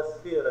your Holy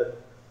Spirit,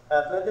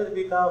 and let it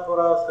become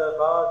for us the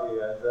body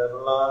and the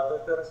blood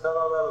of your Son,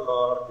 our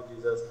Lord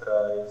Jesus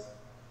Christ.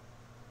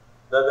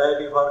 The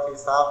day before he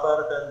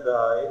suffered and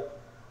died,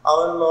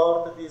 our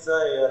Lord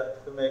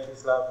desired to make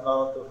his love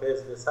known to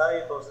his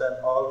disciples and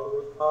all who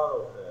would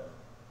follow him.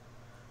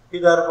 He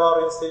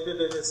therefore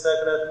instituted the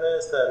sacred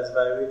mysteries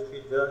by which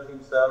he joined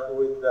himself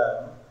with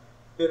them,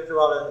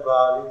 spiritual and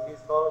bodily, his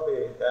whole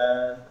being,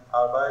 and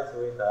abides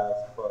with us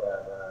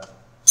forever.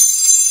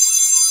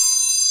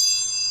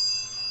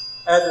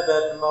 At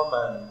that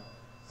moment,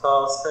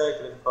 so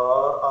sacred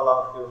for all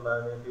of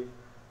humanity,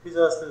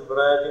 Jesus took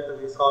bread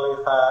into his holy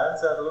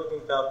hands and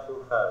looking up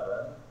to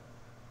heaven,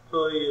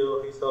 to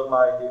you, his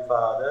almighty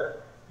Father,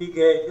 he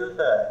gave you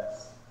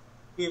thanks.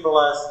 He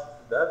blessed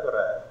the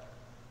bread,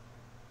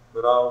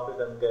 broke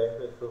it and gave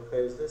it to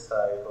his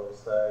disciples,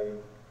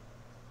 saying,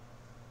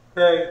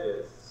 "Take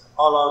this,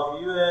 all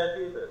of you,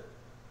 and eat it,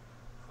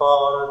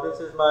 for this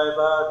is my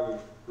body,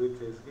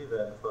 which is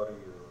given for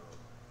you."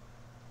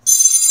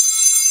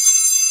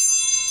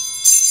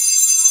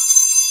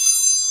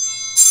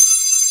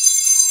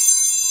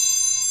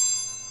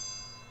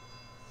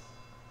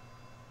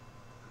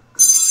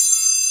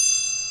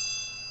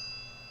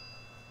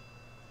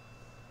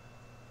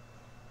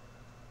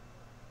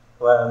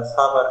 When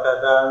supper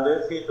had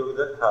ended, he took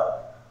the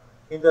cup.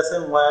 In the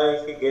same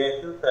way, he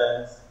gave you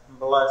thanks,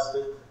 blessed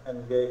it,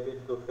 and gave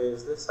it to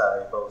his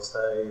disciples,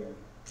 saying,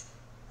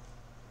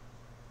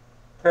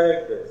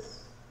 "Take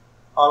this,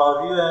 all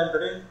of you, and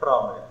drink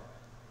from it,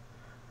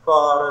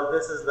 for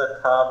this is the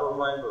cup of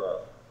my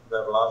blood,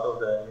 the blood of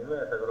the new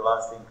and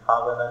everlasting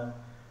covenant,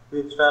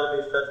 which shall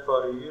be shed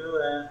for you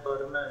and for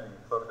many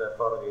for the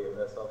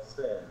forgiveness of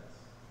sins.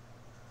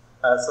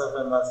 As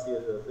often as you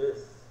do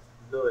this,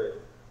 do it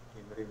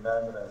in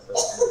remembrance of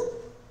me."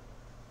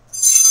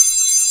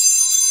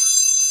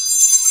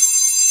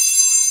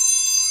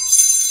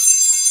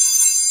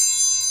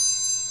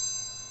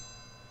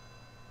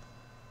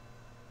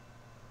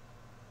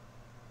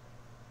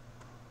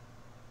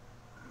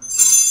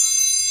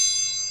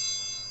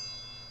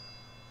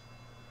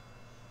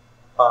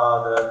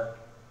 Father,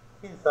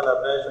 in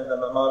celebration of the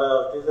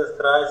memorial of Jesus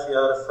Christ,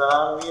 your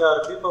Son, we are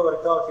people who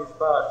recall his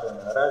passion,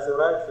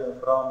 resurrection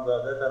from the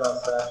death and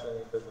ascension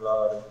into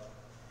glory.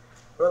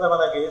 Through the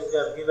many gifts you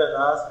have given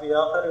us, we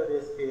offer you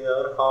this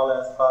pure, holy,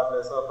 and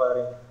spotless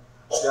offering,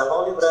 the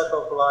holy bread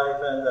of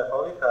life and the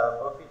holy cup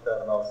of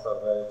eternal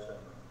salvation.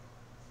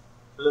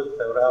 Look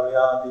favorably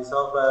on these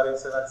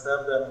offerings and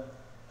accept them,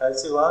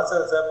 as you once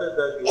accepted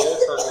the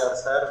gifts of your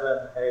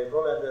servant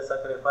Abel and the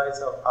sacrifice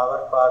of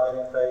our father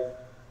in faith,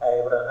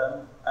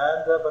 Abraham,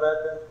 and the bread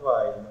and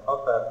wine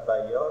offered by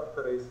your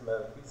priest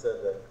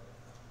Melchizedek.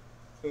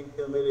 In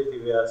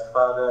humility we ask,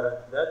 Father,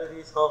 that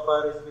these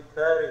offerings be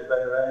carried by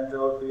your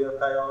angel to your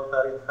high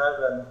altar in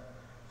heaven,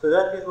 so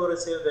that we who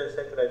receive the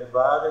sacred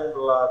body and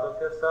blood of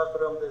your Son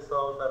from this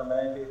altar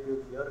may be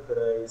with your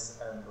grace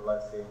and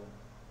blessing.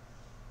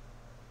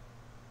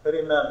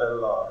 Remember,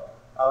 Lord,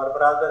 our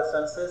brothers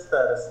and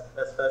sisters,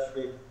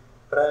 especially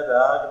Fred,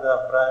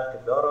 Agda,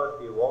 Frank,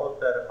 Dorothy,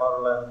 Walter,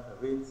 Orland,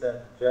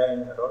 Vincent,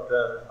 Jane,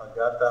 Roger,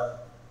 Agatha,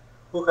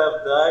 who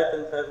have died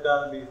and have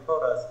gone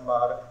before us,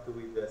 marked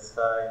with the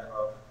sign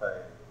of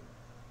faith.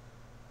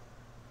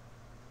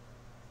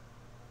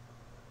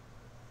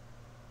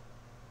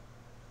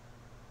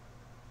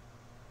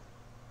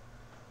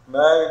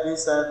 May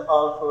these and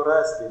all who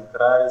rest in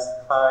Christ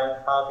find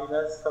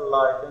happiness,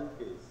 light, and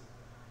peace.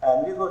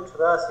 And we who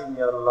trust in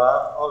your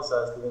love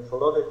also as to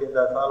included in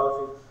the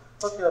fellowship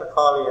of your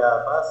holy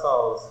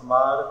apostles,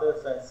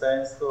 martyrs, and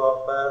saints who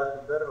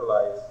offered their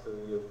lives to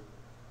you.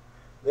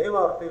 They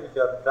were filled with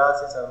your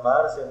justice and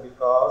mercy, and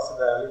because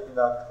they lived in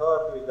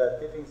accord with the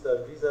teachings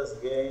of Jesus,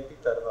 gained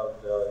eternal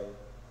joy.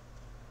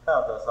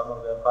 Count us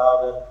among them,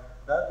 Father,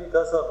 not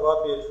because of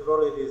what we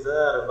truly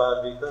deserve,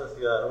 but because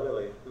you are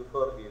willing to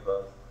forgive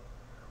us.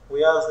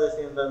 We ask this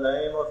in the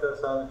name of your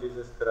Son,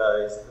 Jesus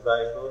Christ,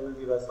 by whom you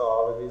give us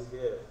all these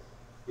gifts.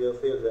 You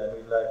fill them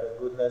with life and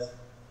goodness,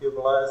 you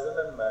bless them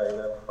and make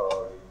them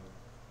holy.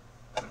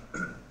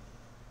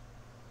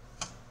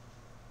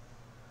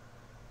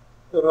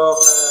 Through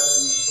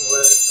him,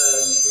 with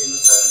him,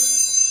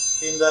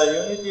 in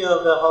the unity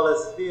of the Holy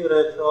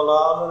Spirit, all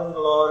honor and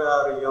glory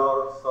are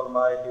yours,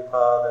 Almighty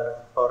Father,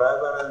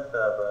 forever and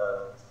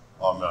ever.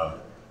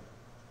 Amen.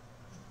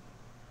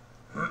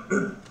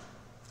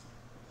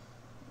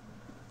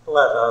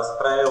 Let us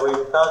pray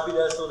with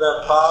confidence to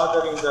the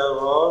Father in the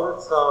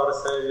words our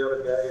Savior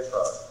gave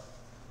us.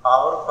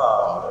 Our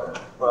Father,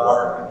 who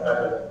art in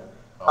heaven,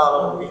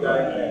 hallowed be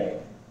thy name.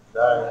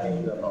 Thy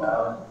kingdom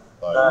come,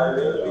 thy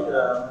will be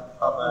done,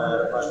 on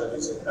earth as it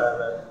is in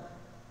heaven.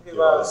 Give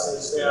us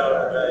this day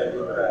our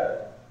daily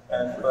bread,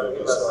 and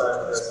forgive us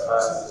our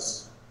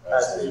trespasses,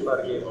 as we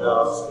forgive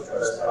those who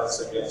trespass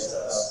against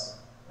us.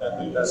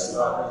 And lead us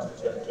not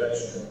into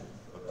temptation,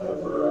 but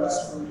deliver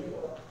us from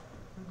evil.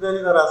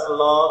 Deliver us,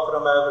 Lord,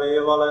 from every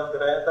evil, and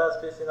grant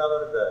us peace in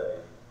our day.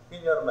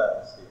 In your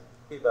mercy,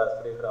 keep us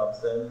free from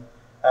sin,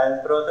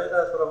 and protect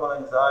us from all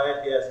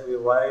anxiety as we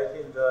wait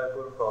in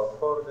joyful hope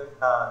for the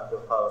coming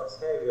of our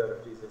Savior,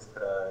 Jesus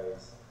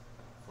Christ.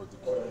 For the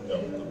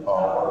kingdom, the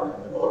power,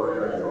 and the glory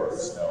are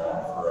yours now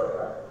and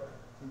forever.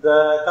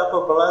 The cup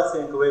of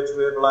blessing which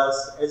we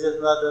bless, is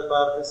it not the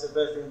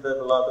participation in the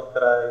blood of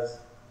Christ?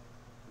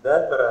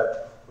 That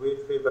bread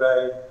which we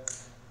break,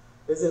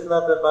 is it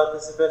not the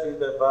participation in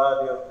the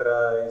body of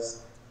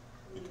Christ?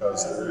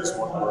 Because there is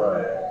one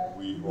bread,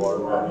 we who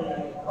are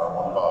many are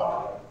one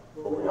body,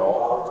 for we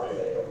all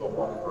partake of the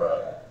one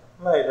bread.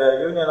 May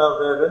the union of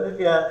the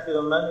divinity and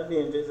humanity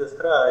in Jesus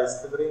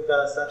Christ bring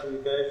us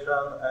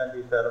sanctification and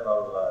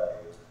eternal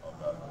life.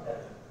 Amen.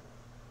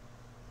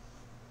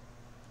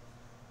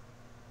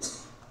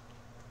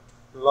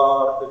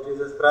 Lord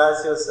Jesus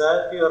Christ, you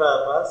said to your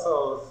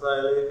apostles,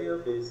 I leave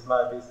you peace,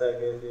 my peace I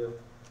give you.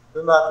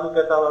 Do not look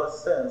at our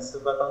sins,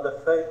 but on the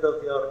faith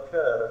of your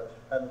church,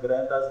 and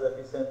grant us the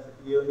peace and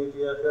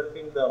unity of your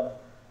kingdom,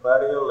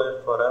 where you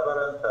live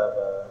forever and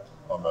ever.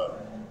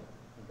 Amen.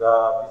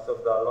 The peace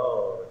of the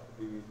Lord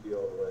be with you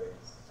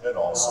always. And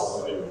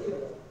also with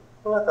you.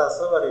 Let us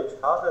over each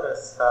other a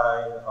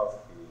sign of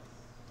peace.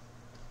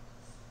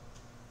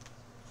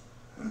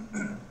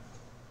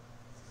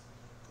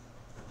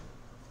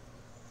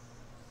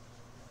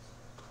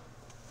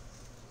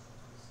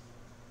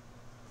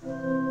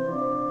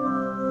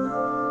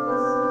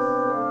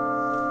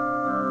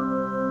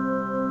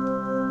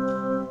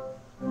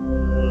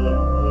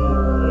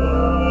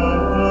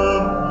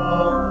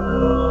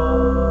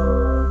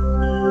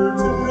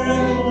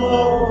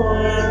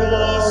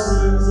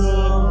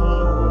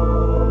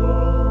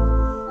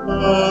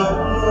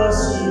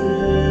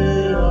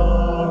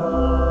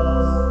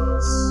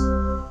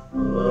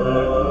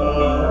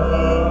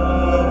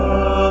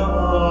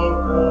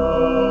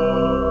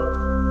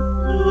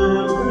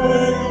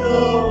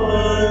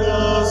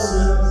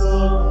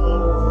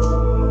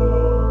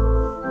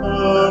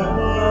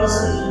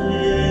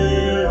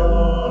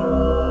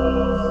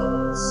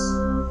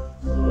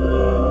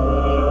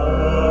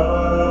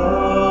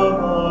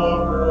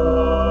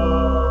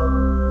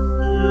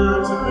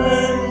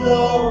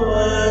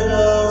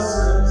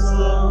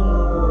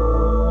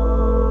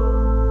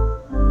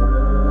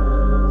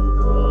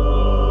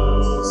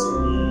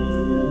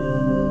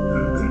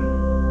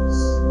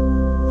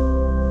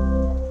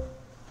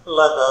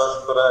 Let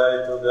us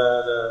pray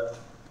together.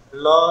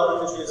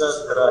 Lord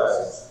Jesus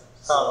Christ,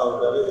 Son of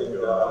the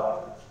living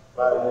God,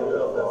 by the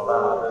will of the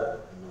Father,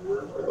 In the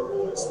work of the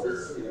Holy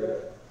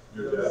Spirit,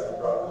 your death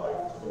brought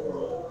life to the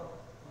world.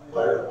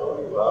 By your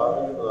holy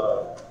body and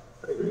blood,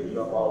 free me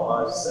from all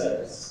my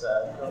sins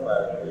and from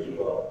every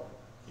evil.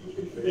 keep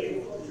me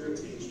faithful to your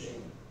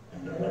teaching,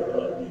 and never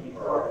let me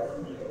depart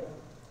from you.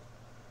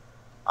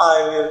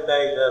 I will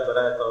take the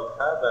bread of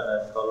heaven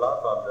and call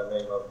upon the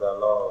name of the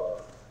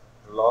Lord.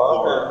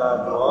 Lord, I am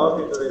not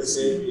worthy to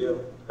receive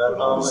you, but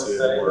only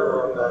say the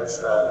word, I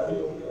shall be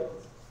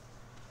healed.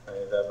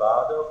 May the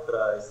body of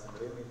Christ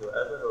bring me to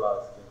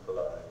everlasting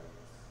life.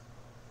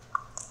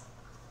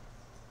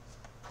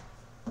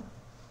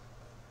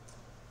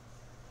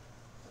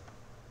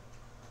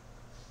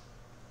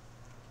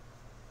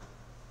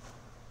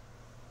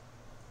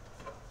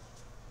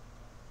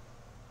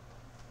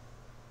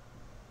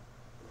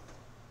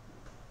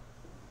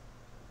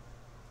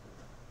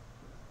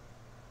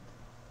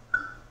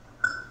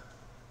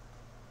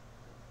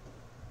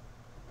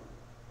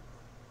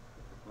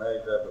 May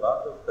the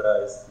blood of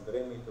Christ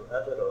bring me to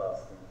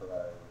everlasting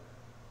life.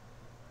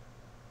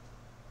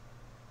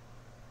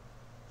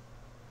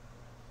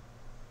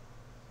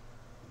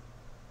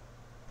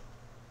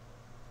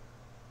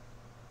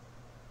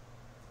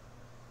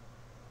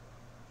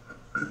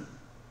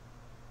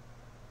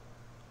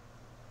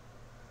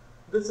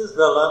 This is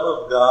the Lamb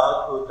of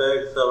God who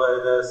takes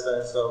away the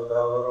sins of the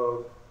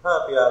world.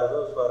 Happy are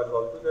those who are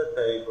called to the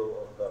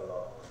table of the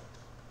Lord.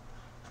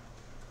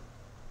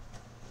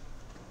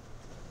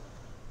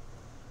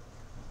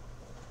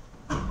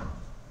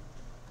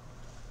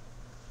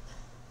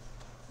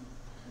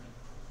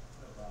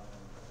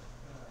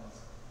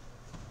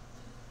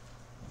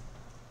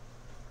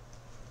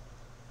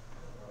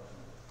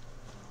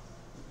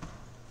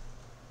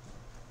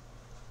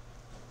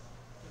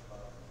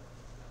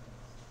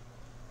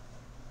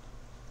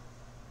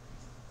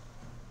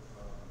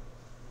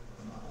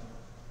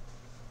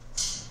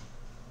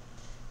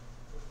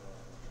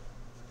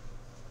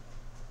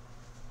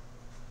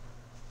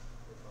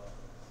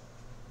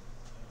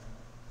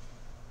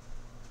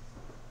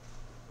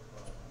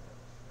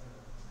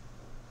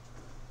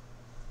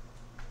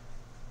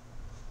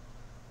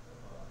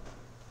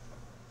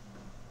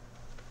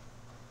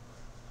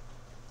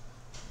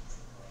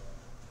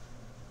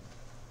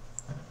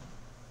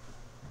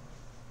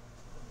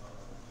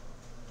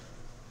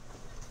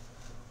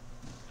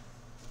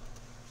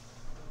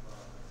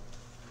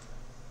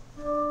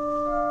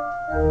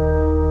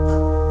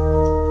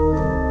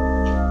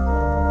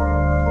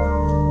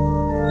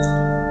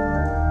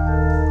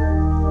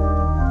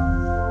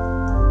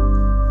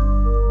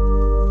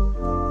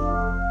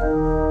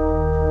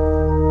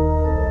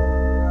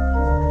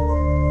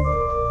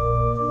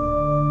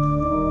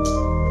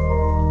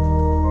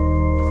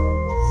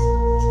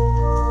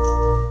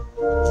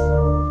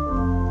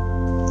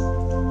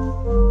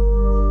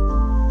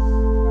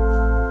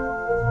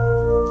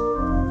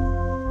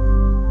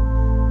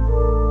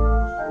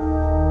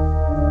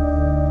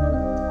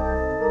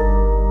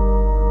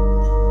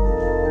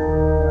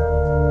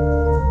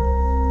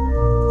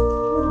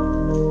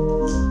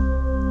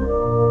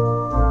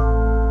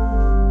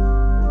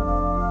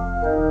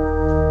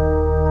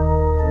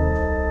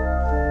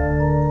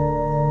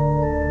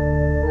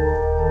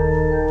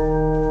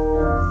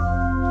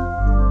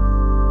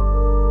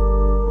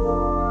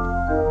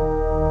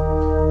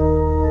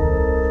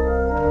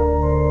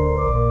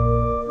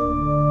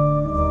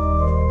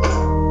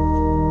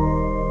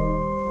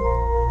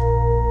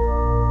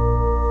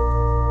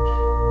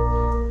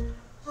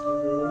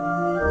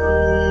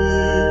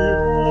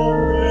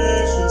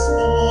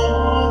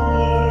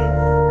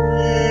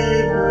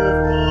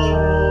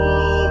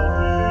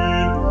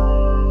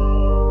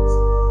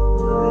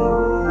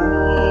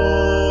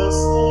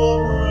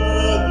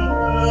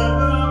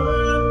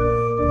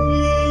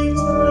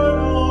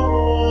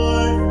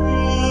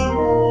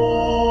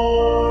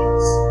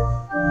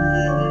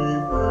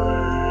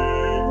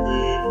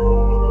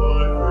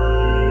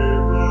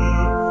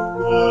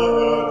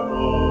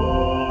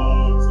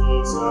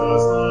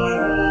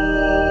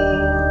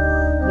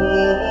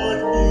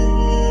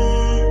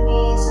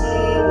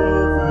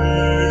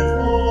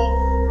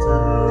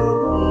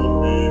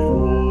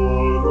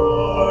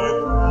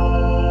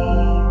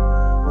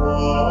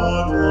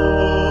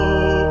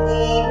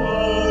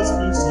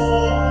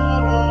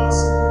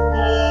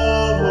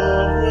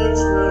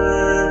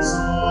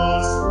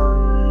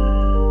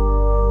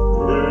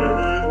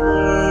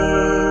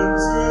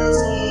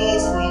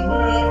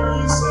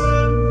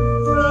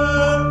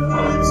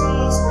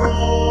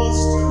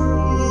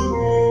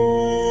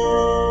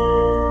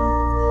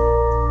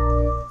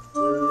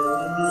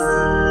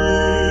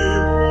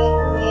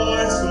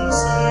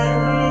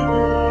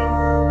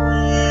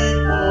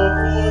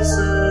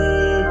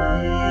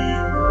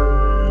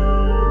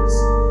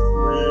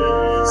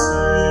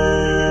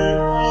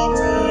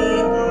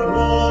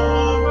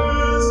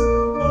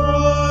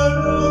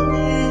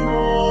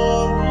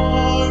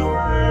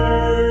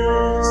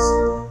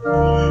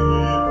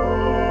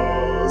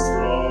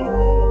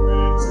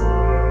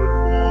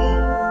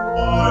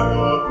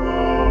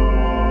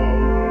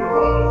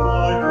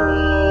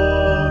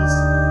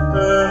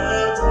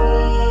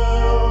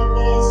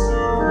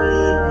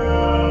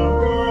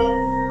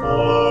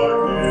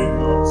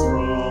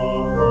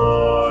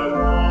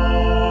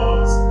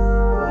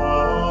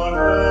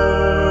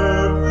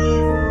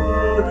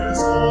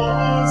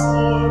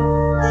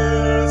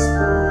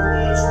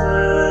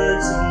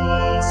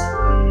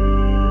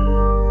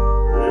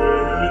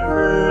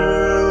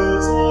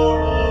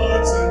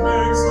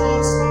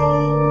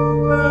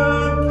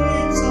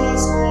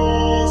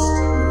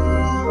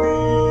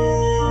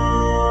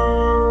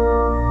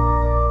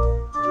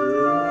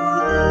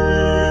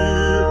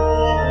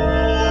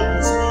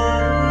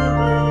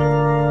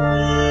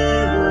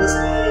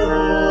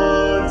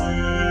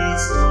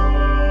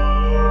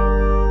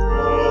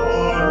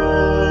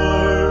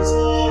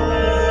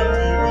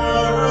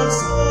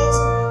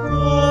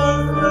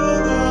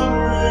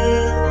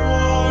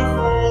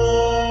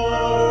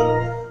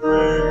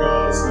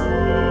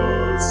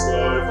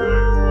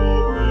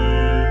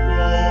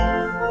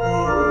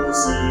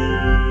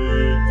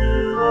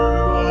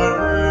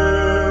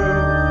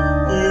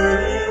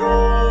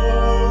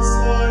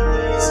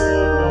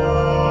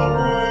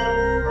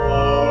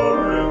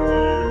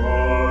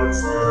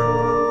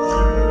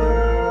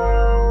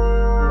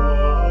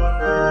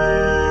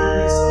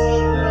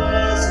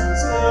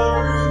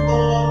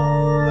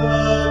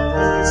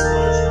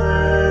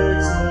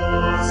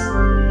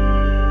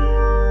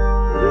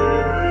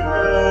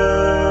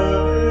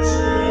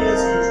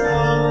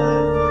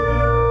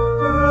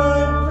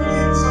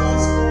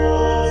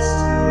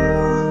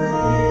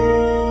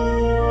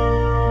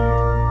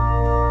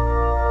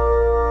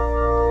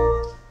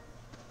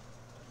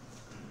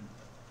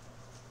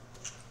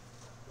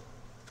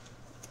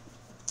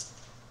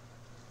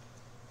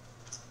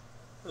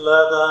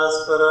 Let us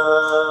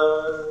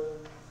pray.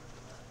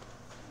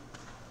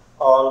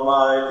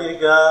 Almighty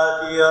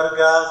God, your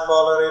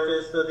gospel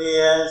reaches to the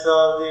ends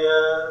of the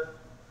earth,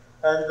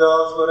 and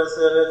those who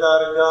receive it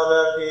are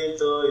gathered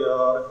into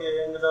your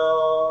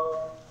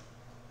kingdom.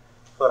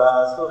 For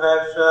us who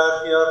have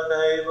shared your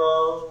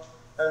table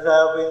and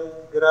have been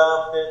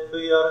grafted to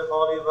your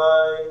holy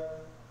vine,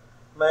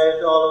 may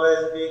it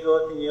always be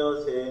good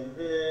news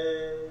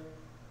indeed.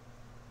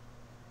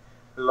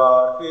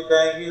 Lord, we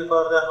thank you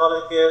for the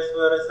holy gifts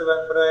we receive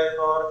and pray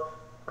for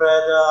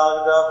Fred,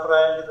 Agda,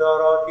 Frank,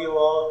 Dorothy,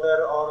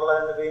 Walter,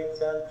 Orland,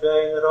 Vincent,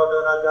 Jane,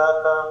 Roger,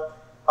 Agatha,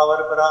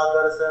 our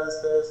brothers and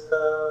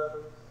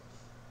sisters.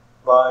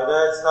 By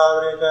the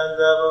sovereign death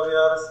of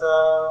your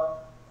Son,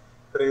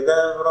 free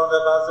them from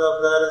the bonds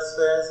of their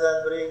sins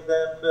and bring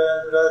them to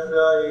endless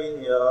joy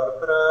in your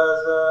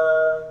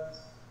presence.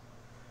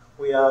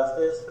 We ask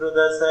this through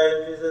the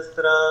same Jesus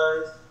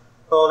Christ,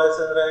 who lives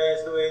and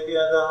reigns with you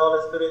and the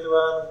Holy Spirit,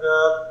 one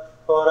God,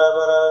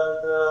 forever and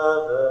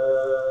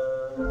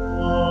ever.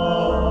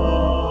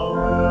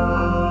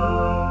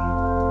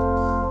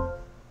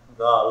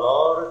 The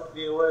Lord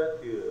be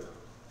with you.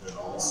 And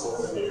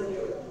also with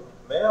you.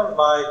 May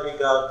Almighty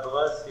God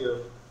bless you,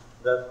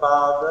 the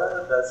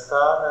Father, the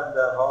Son, and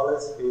the Holy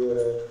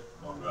Spirit.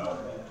 Amen.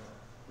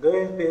 Go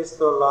in peace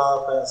to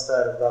love and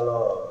serve the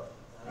Lord.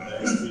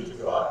 Thanks be to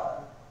God.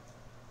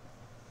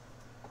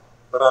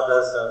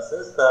 Brothers and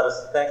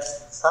sisters,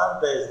 next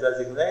Sunday is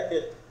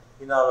designated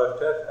in our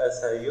church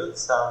as a Youth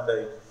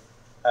Sunday,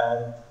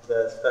 and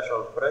the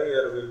special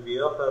prayer will be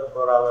offered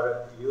for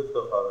our youth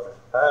of our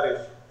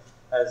parish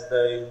as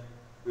they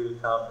will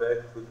come back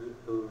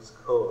to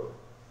school.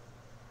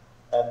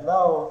 And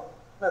now,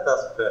 let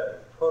us pray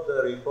for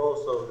the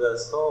repose of the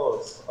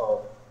souls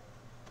of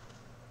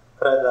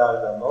Fred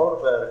Agda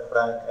Norberg,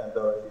 Frank and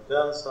Dorothy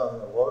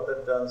Johnson,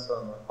 Walter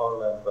Johnson,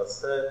 Orland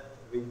Bassett,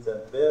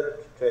 Vincent Birch,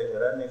 Jane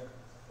Rennick,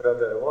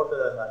 Roger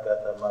Walter, and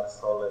Agatha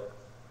Marsole.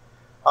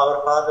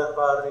 Our Father, who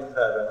art in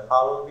heaven,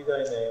 hallowed be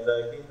thy name.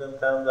 Thy kingdom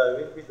come, thy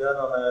will be done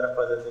on earth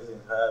as it is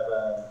in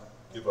heaven.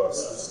 Give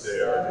us this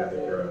day our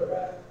daily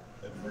bread,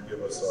 and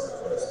forgive us our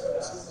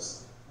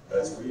trespasses,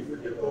 as we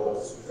forgive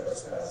those who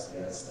trespass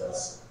against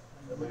us.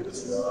 And lead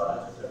us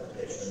not into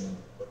temptation,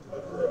 but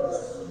deliver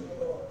us from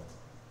evil.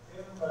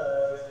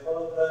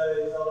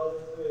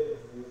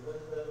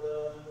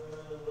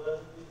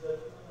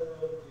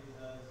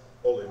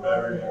 Holy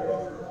Mary,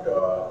 Mother of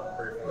God,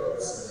 pray for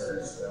us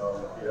sinners now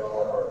and at the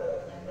hour of our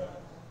death. Amen.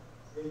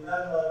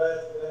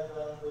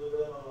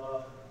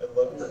 And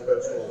let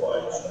perpetual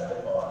light shine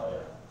upon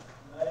you.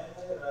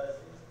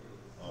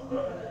 Amen. In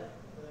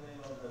the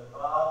name of the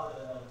Father,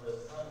 and of the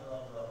Son, and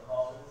of the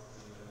Holy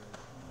Spirit.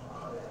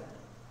 Amen.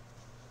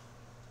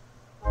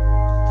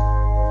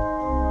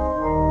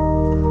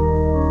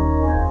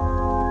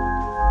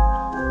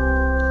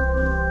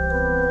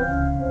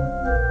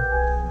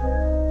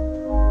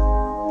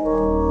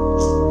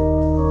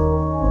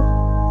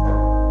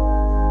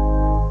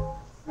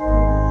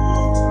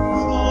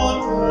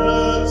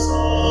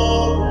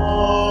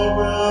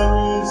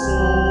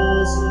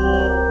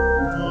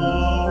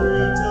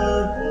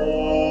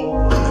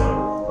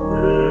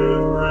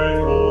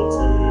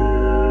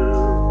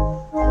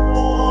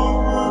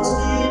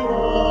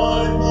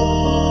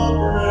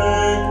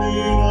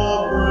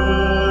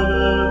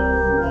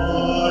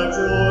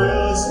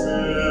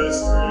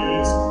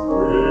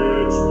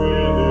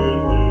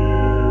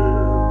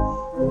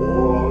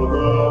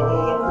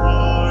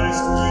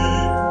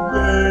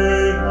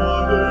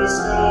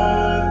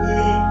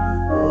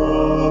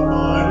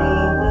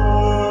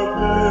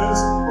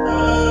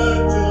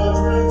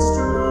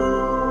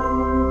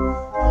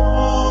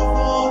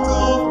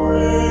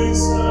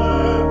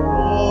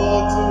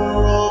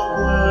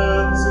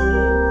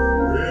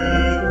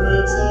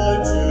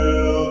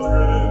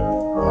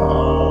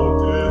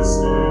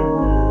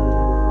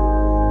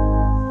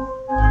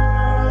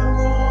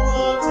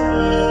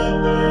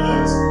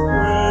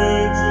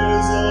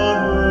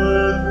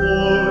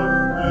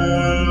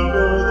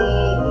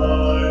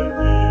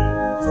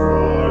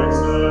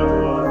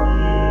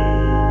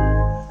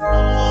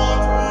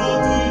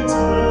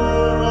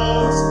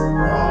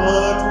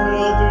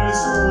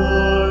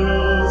 Destroy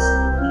us,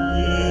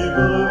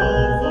 evil